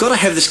humour. they've got to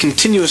have this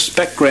continuous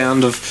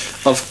background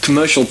of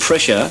commercial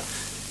pressure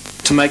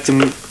to make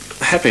them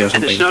happy or And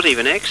something. it's not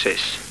even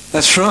access.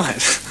 That's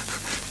right.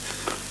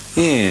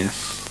 Yeah.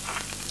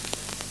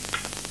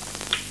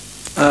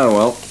 Oh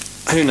well,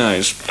 who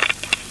knows?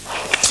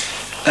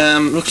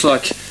 Looks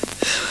like.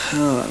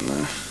 Oh, I don't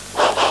know.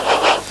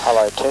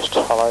 Hello, test.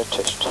 Hello,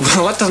 test.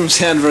 Well, that doesn't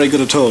sound very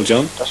good at all,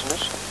 John. Doesn't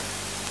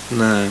it?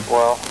 No.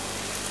 Well,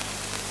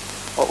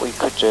 what we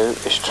could do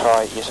is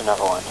try use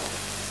another one.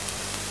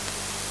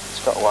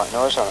 It's got white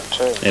noise on it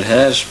too. It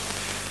has.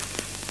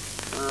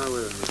 Oh,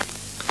 wait a minute.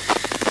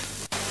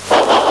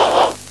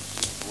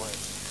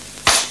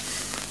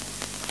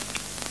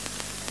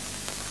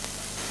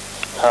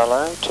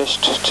 Hello,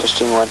 test.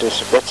 Testing one.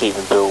 That's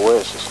even Bill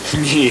worse,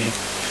 isn't it?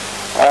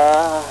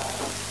 Yeah.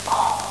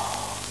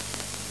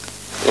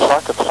 If I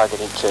could plug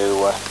it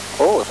into,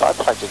 if I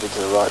plugged it into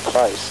the right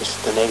place,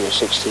 the negative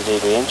 60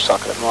 dBm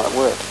socket, it might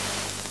work.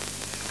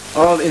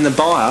 Oh, in the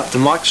buyer, the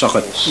mic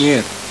socket. Yes.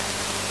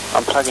 Yeah.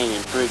 I'm plugging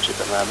in bridge at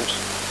the moment.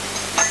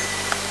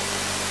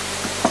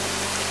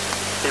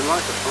 They're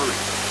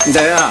microphonic.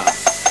 They are.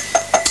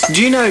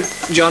 Do you know,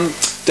 John,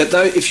 that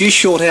though if you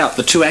short out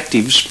the two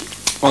actives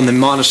on the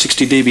minus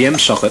 60 dBm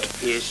socket,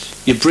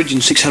 Yes, your bridge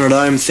and 600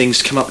 ohm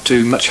things come up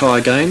to much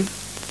higher gain?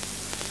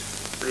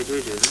 they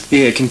do that.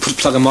 Yeah, you can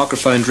plug a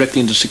microphone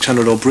directly into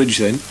 600 or bridge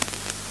then.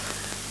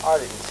 I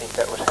didn't think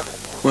that would happen.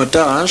 Well, it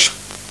does.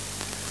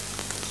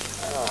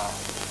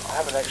 I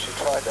haven't actually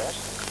tried that.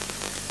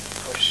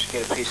 Let's just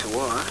get a piece of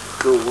wire.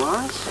 Bill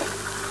wires?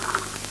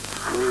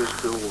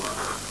 Where's Bill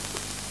wire?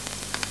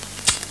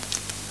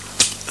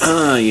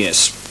 Ah,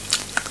 yes.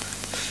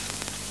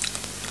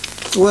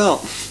 Well,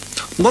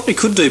 what we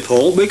could do,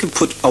 Paul, we could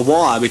put a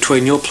wire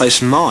between your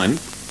place and mine.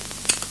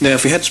 Now,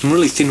 if we had some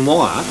really thin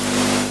wire,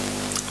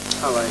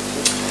 Hello,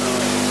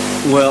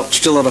 test. well,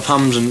 still a lot of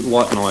hums and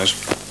white noise.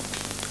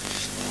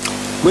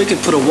 We could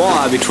put a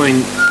wire between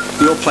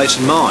your place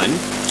and mine,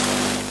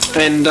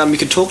 and you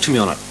could talk to me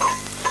on it.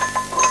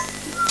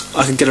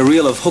 I could get a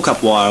reel of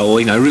hookup wire, or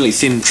really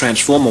thin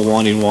transformer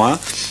winding wire,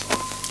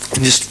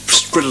 and just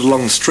spread it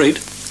along the street,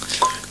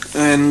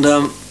 and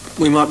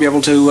we might be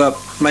able to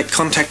make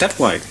contact that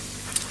way.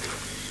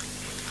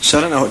 So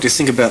I don't know what you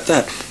think about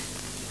that.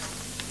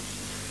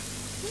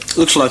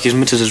 Looks like his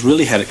missus has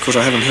really had it, because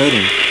I haven't heard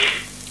him.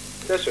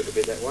 Does look a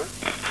bit that way.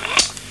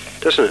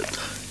 Doesn't it?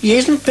 Yeah,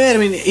 isn't bad. I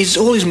mean,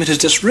 all his missus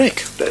just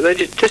wreck. They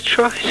just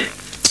right.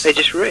 They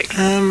just wreck.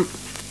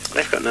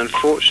 They've got an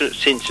unfortunate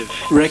sense of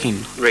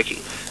Wrecking. wrecking.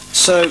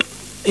 So,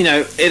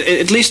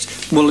 at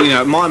least,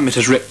 my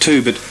mitters wreck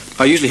too, but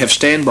I usually have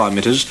standby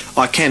mitters.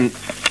 I can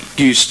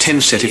use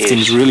 10 set if Yes.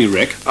 things really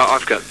wreck. Oh,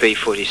 I've got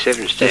B47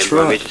 That's standby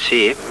right. meters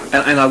here.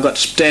 And I've got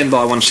standby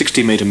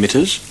 160 metre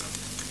mitters.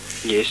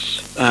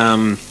 Yes.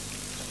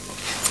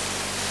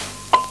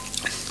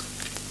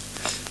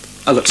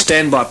 I've got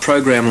standby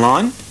program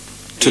line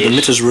to the Yes.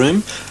 mitters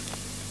room.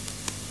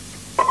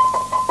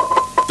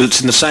 But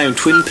it's in the same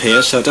twin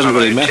pair, so it doesn't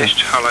really matter.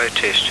 Hello,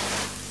 test.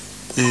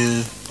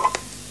 Yeah.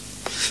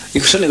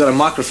 You've certainly got a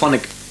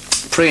microphonic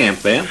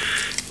preamp there.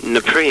 And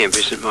the preamp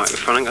isn't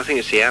microphonic. I think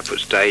it's the output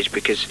stage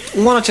because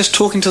Why not just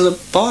talking to the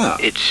buyer?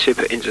 it's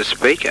super into the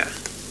speaker.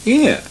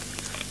 Yeah.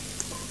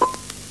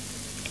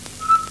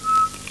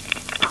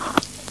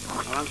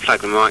 I'll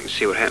unplug the mic and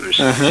see what happens.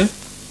 Uh-huh.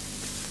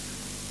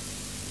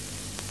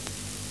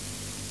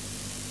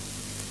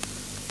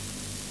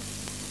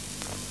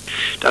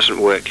 Doesn't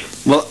work.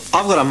 Well,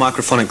 I've got a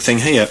microphonic thing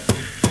here.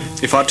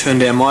 If I turn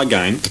down my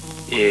gain,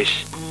 Yes.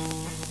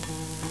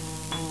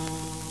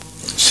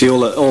 see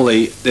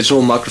it's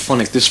all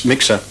microphonic, this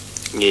mixer.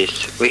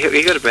 Yes. We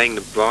got to bang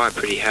the wire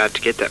pretty hard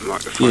to get that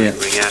microphone Yeah.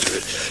 ring out of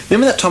it.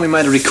 Remember that time we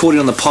made a recording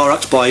on the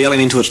Pyrex by yelling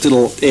into its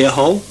little air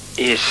hole?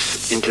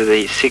 Yes, into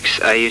the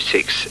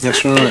 6AU6.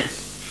 That's right.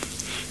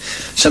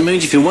 So it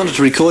means if you wanted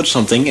to record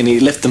something and you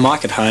left the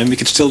mic at home, you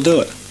could still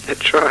do it.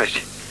 That's right.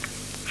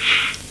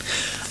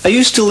 Are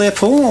you still there,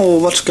 Paul, or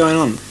what's going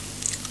on?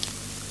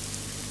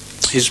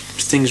 His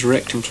thing's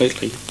wrecked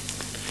completely.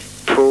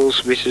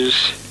 Paul's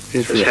missus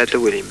It's has had wrecked. the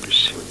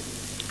Williams.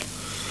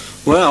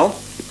 Well,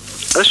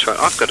 That's right.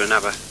 I've got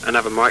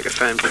another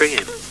microphone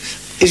preamp.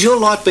 is your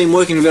light beam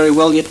working very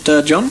well yet,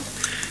 John?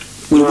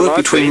 Will it My work light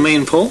between beam? me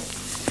and Paul?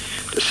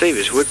 The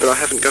Sievers would, but I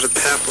haven't got a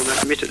powerful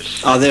enough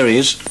emitters. Oh, there he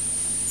is.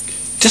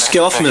 Just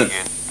go off a minute.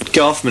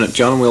 Go off a minute,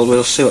 John, and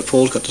we'll see what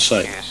Paul's got to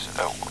say. Yes,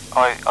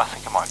 I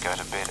think I might go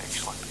to bed,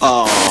 actually.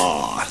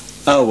 Oh,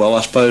 well,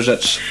 I suppose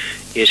that's...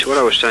 Yes, what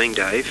I was saying,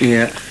 Dave.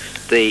 Yeah.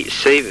 The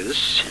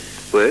Sievers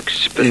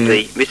works, but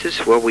the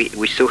emitters, well, we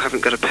still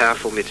haven't got a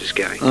powerful emitters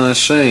going. I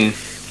see.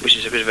 Which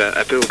is a bit of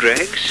a bill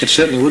drags. It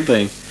certainly would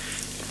be.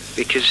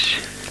 Because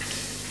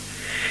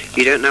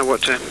you don't know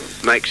what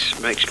makes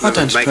I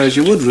don't suppose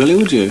you would, really,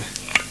 would you?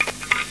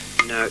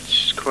 No,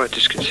 it's quite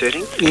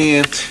disconcerting.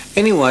 Yeah.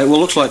 Anyway, well,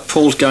 looks like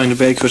Paul's going to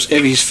bed because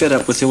Evie's fed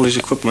up with all his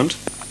equipment.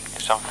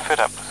 Yes, I'm fed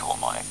up with all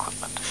my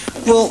equipment.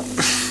 Well,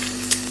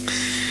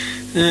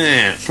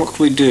 yeah, what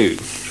can we do?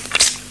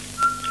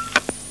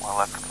 Well,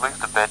 I could leave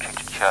the battery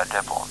to charge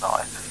up all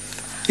night.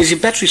 Is your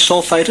battery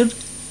sulfated?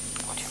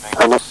 What do you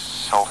mean,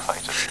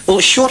 sulfated? Well,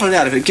 short it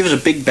out. If it gives a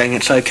big bang,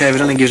 it's okay. If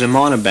it only gives a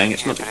minor bang,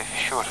 it's Yeah, not... but if you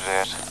short it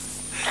out...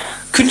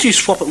 Couldn't you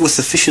swap it with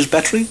the Fisher's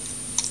battery?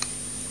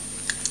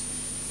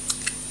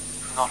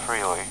 Not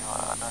really.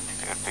 I don't think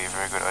that would be a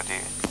very good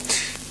idea.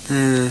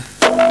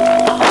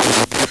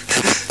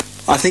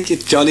 I think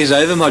John is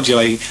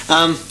over-modulating.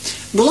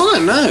 Well, I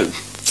don't know.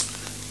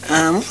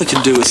 What we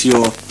could do with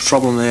your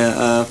problem there,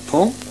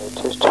 Paul?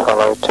 Test,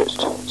 hello,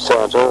 test.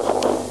 Sounds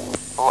awful.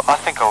 Well, I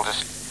think I'll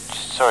just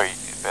sorry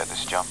about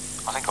this, John.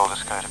 I think I'll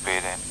just go to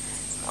bed and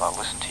I'll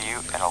listen to you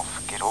and I'll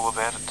forget all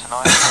about it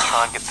tonight and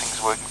try and get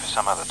things working for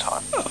some other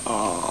time.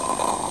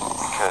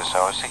 Because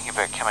I was thinking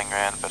about coming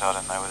round, but I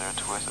don't know whether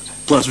it's worth it.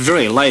 Well, it's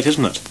very late,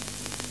 isn't it?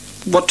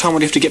 What time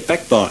would you have to get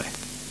back by?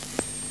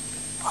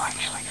 Well,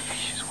 actually,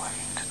 Fish is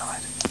working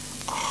tonight.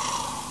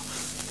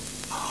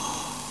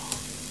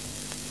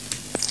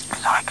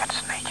 Because I could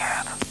sneak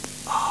out.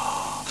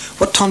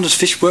 What time does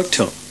Fish work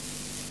till?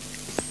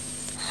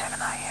 7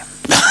 a.m.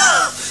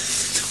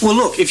 Well,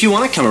 look, if you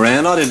want to come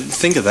around, I didn't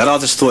think of that. I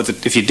just thought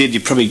that if you did,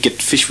 you'd probably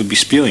get Fish would be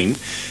spewing.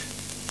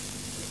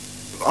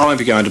 I won't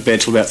be going to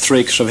bed till about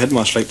 3 because I've had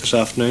my sleep this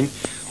afternoon.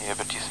 Yeah,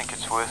 but do you think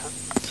it's worth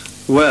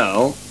it?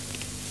 Well,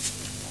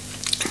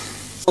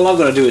 all I've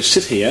got to do is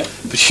sit here,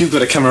 but you've got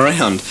to come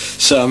around.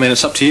 So, I mean,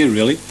 it's up to you,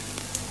 really.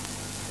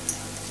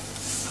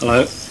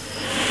 Hello?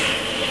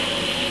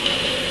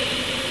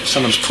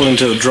 Someone's pulling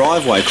into a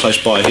driveway close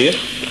by here.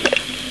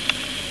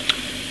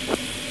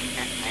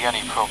 The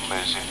only problem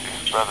is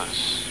if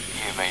brothers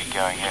hear me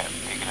going out,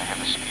 you're going to have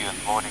a spew in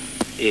the morning.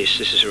 Yes,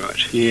 this is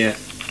right. Yeah.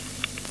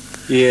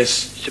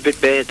 Yes. It's a bit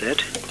bad,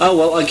 that. Oh,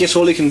 well, I guess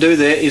all you can do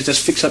there is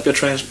just fix up your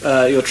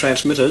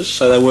transmitters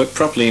so they work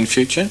properly in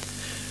future.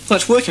 Well,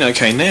 it's working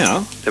okay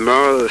now. The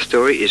moral of the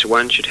story is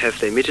one should have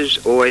their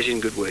emitters always in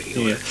good working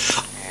order. Yeah.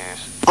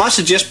 Yes. I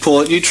suggest, Paul,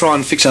 that you try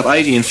and fix up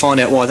 80 and find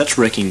out why that's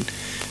wrecking.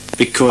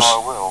 Because I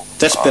will.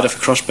 that's better for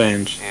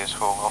crossbands. Yes,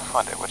 well, I'll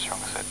find out what's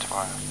wrong with that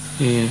tomorrow.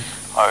 Yeah.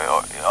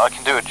 I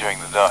can do it during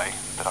the day,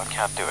 but I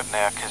can't do it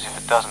now because if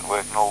it doesn't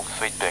work and all the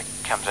feedback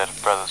comes out of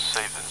Brother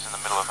Sievers in the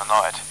middle of the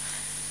night,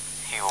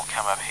 he will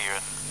come up here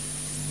and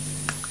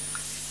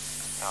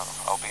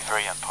I'll be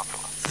very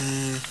unpopular.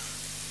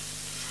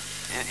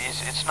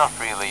 It's not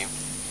really,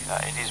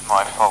 it is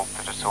my fault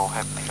that it's all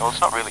happening. Well,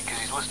 it's not really because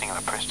he's listening to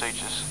the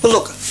prestigious. Well,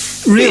 look,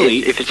 really,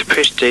 If it's a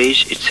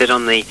Prestige, it said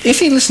on the if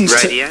he listens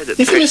radio to... that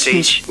If he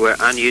Prestige were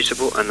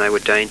unusable and they were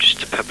dangerous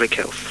to public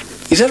health.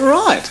 Is that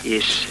right?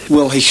 Yes.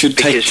 Well, he should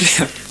take...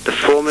 Because the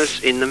formers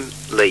in them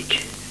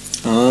leak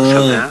Oh.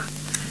 somehow.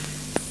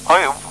 Oh,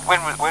 yeah,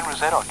 when was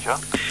that on,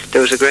 John?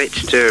 There was a great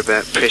stir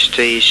about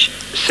Prestige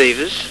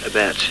Sievers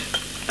about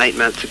 8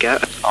 months ago.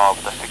 Oh,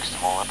 but they fixed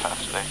them all up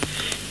after that.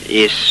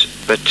 Yes,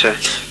 but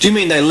Do you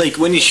mean they leak?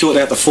 When you short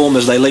out the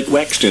formers, they leak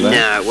wax, do they?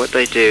 no, what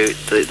they do,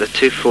 the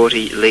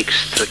 240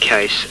 leaks the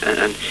case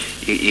and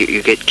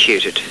you get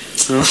cuted.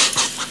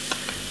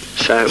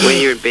 So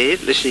when you're in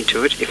bed listening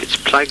to it, if it's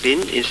plugged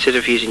in instead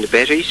of using the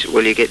batteries,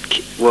 well, you get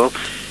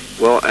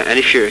and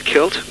if you're a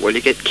kilt, well,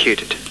 you get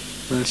cuted.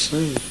 I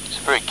see. It's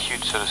a very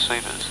cute set of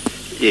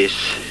Sievers. Yes,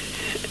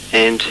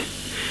 and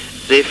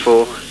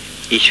therefore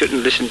you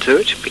shouldn't listen to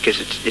it because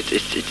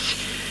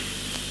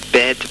it's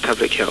bad to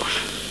public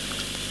health.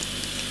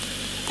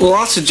 Well,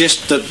 I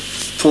suggest that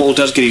Paul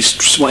does get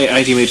his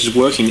 80 metres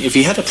working. If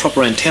he had a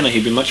proper antenna,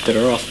 he'd be much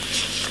better off.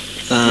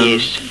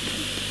 Yes,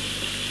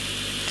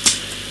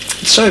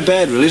 It's so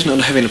bad, really, isn't it,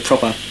 not having a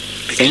proper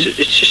because thing?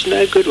 it's just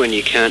no good when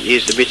you can't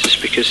use the meters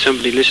because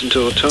somebody listens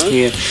all the time.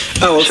 Yeah.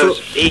 Oh, well, So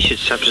he should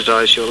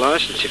subsidise your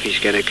licence if he's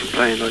going to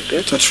complain like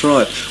that. that's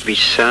right. Be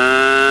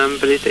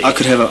somebody there. I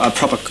could have a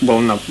proper...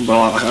 Well, no.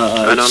 Well,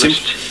 An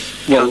honest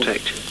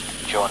contact.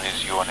 John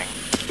is yawning.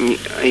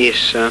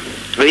 Yes.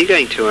 Are you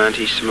going to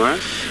Auntie's tomorrow?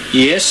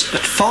 Yes,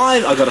 at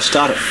 5. I've got to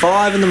start at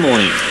 5 in the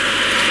morning.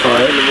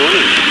 5 in the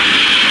morning.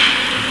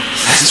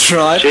 That's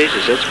right.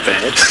 Jesus, that's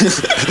bad.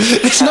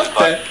 It's not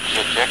bad.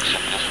 Jet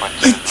Jackson just went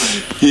to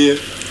the Yeah.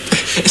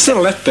 It's not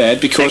all that bad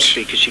because,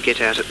 Actually, because you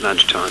get out at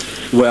lunchtime.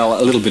 well,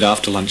 a little bit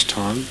after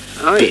lunchtime.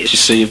 Oh, But yes. you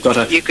see, you've got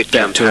to You could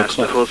about come 2 past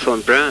the o'clock.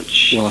 Hawthorn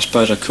branch. Well, I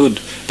suppose I could.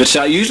 But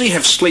I usually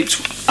have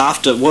sleeps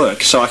after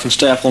work, so I can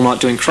stay up all night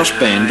doing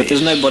crossband, but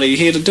there's Nice. nobody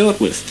here to do it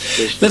with.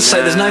 Let's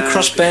say there's no nobody.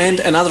 crossband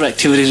and other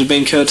activities have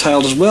been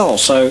curtailed as well,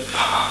 so...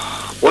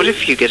 What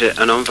if you get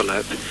an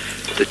envelope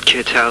that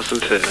curtails them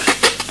further?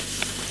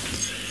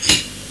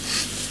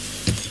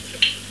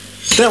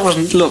 That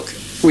wasn't... Look,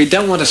 we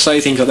don't want to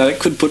say things like that. It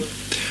could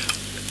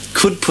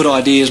put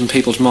ideas in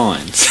people's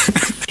minds.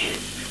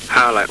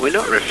 Harlow, we're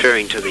not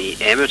referring to the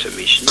amateur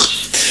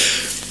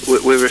missions.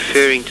 We're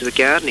referring to the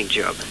gardening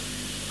job.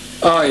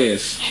 Oh,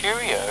 yes.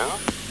 Cheerio?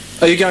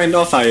 Are you going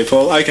off, are you,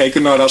 Paul? Okay,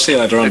 good night. I'll see you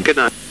later on. Good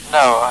night.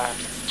 No,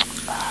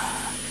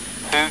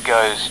 who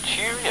goes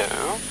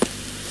cheerio?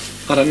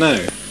 I don't know.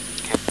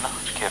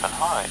 Kevin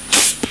Hyde.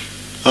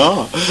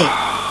 Oh.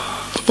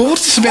 Well,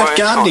 what's this about We're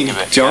gardening,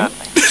 talking about John?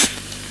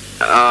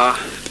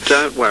 Ah,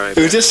 don't worry It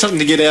about was just something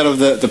to get out of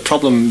the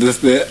problem.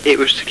 it.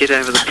 Was to get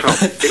over the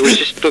problem. It was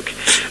just, look,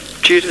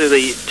 due to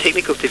the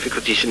technical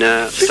difficulties in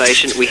our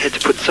station, we had to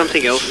put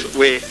something else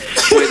where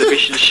the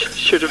mission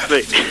should have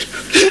been.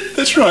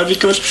 That's right,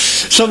 because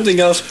something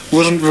else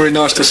wasn't very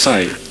nice to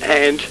say.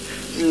 And,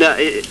 no,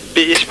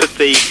 yes, but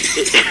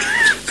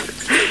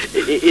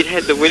it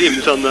had the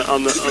Williams on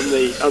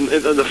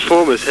the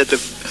formers had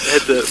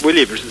the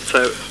Williams, and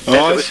so as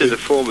I it was see. in the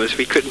formers,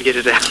 we couldn't get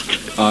it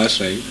out. I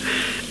see.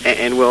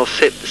 And well,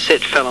 set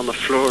fell on the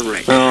floor and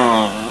wrecked.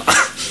 Oh.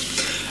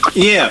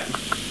 Yeah.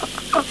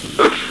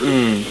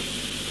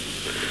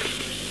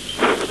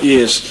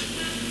 Yes.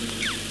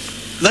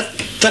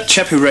 That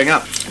chap who rang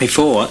up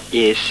before,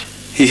 Yes.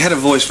 he had a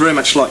voice very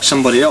much like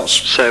somebody else.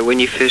 So when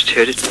you first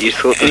heard it, you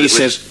thought that And he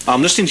it was, says,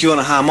 I'm listening to you on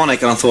a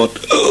harmonic, and I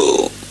thought,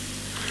 oh.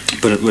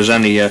 But it was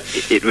only,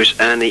 it was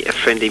only a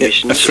friendly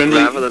mission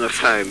rather than a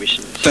foe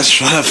mission.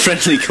 that's right, a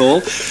friendly call.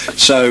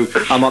 So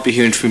I might be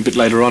hearing from him a bit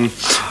later on.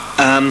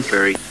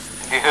 Very.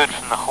 Have you heard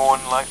from the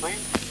Horn lately?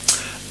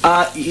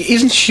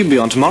 Isn't she be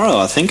on tomorrow,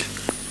 I think?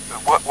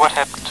 What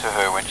happened to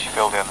her when she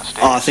fell down the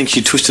stairs? Oh, I think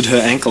she twisted her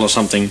ankle or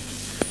something.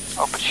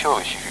 Oh, but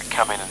surely she could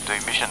come in and do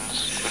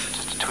missions with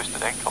just a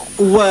twisted ankle.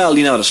 Well,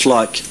 you know what it's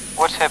like.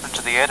 What's happened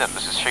to the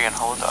Adams? Is she on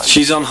holiday?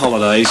 She's on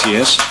holidays,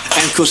 yes.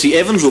 And of course the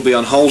Evans will be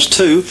on holes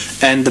too,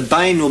 and the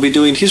Bain will be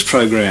doing his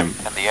program.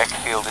 And the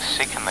Ackfield is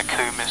sick and the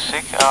Coombe is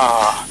sick.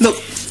 Oh, Look,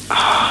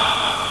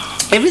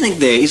 everything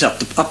there is up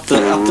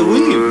the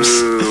Williams.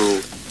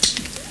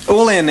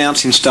 All our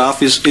announcing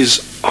staff is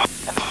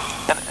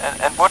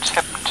and what's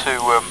happened to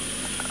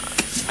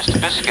Mr.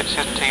 Biscuits?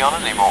 Isn't he on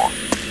anymore?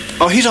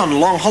 oh, he's on a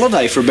long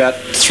holiday for about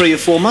 3 or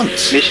 4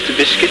 months. Mr.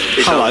 Biscuit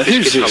is Hello, on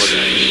who's biscuit this?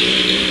 holidays.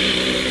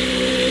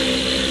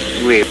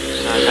 Really?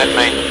 So does that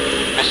mean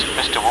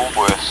Mr.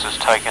 Woolworths has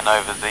taken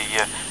over the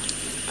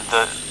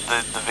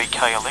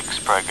VKLX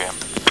program?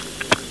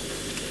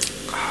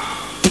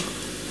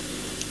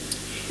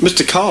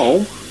 Mr.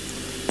 Cole,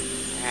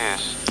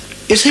 Yes,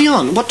 is he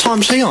on? What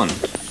time's he on?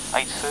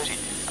 8:30.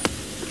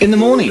 In the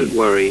morning? Don't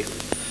worry.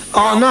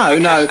 Oh no,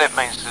 no, That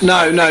means there's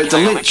no, no the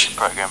VKLX Lynch.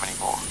 program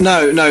anymore.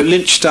 No,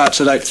 Lynch starts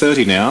at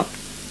 8:30 now.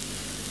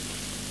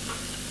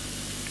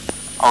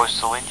 Oh, it's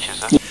the Lynch,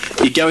 is it?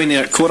 You go in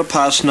there at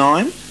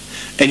 9:15,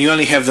 and you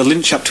only have the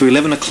Lynch up to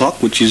 11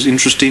 o'clock, which is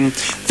interesting.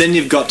 Then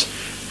you've got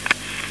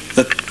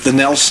the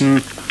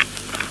Nelson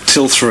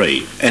till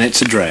 3, and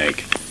it's a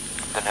drag.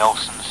 The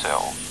Nelson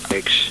cell.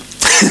 Thanks.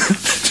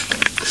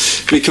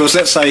 Because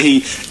let's say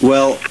he's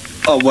not,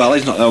 He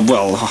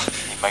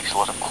makes a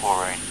lot of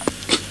chlorine.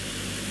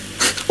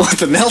 what,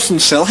 the Nelson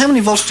cell? How many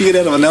volts do you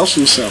get out of a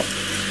Nelson cell?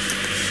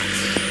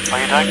 Oh,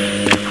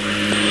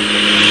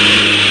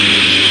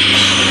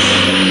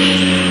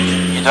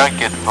 you don't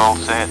get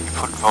volts out, you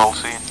put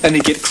volts in. And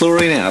you get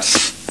chlorine out.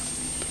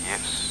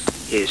 Yes.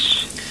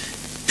 Yes.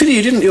 Pity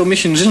your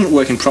missions isn't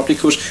working properly,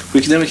 because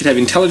then we could have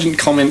intelligent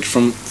comment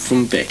from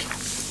Beck.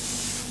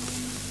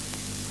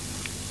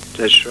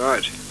 That's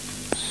right.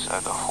 So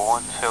the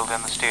Horn fell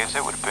down the stairs.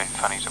 That would have been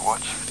funny to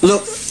watch.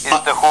 Look, Is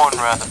the Horn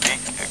rather big,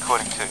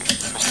 according to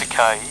Mr.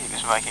 K, who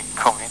was making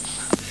comments?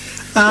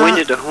 When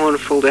did the Horn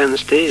fall down the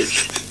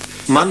stairs?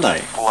 Monday.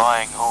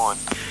 Flying Horn.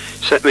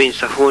 So that means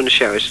the Horn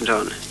show isn't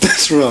on.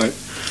 That's right.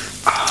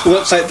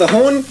 Well, say the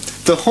horn.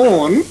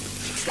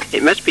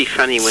 It must be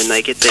funny when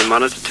they get their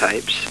monitor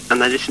tapes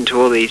and they listen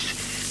to all this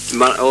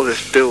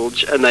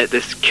bilge and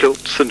there's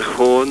kilts and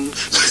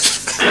horns.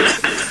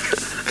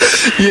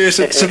 Yes,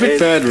 it's a bit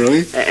bad,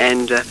 really.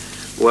 And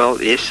well,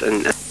 yes,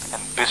 and And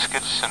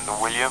Biscuits and the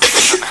Williams.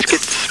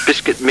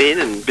 biscuit men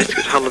and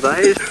biscuit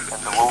holidays.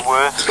 And the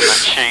Woolworths and the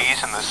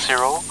cheese and the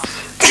Cyril.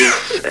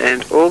 Yes,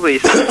 and all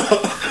these.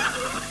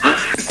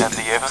 And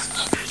the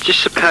Evans.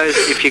 Just suppose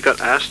if you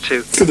got asked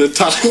to. The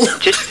Tuttle.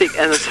 Just think,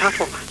 and the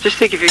Tuttle. Just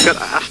think if you got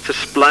asked to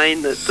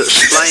explain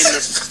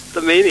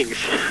the meanings.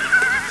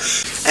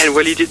 And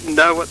well, you didn't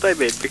know what they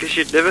meant because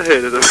you'd never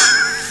heard of them.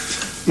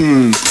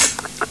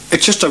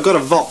 It's just I've got a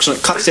Vox and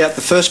it cuts out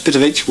the first bit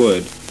of each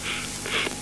word.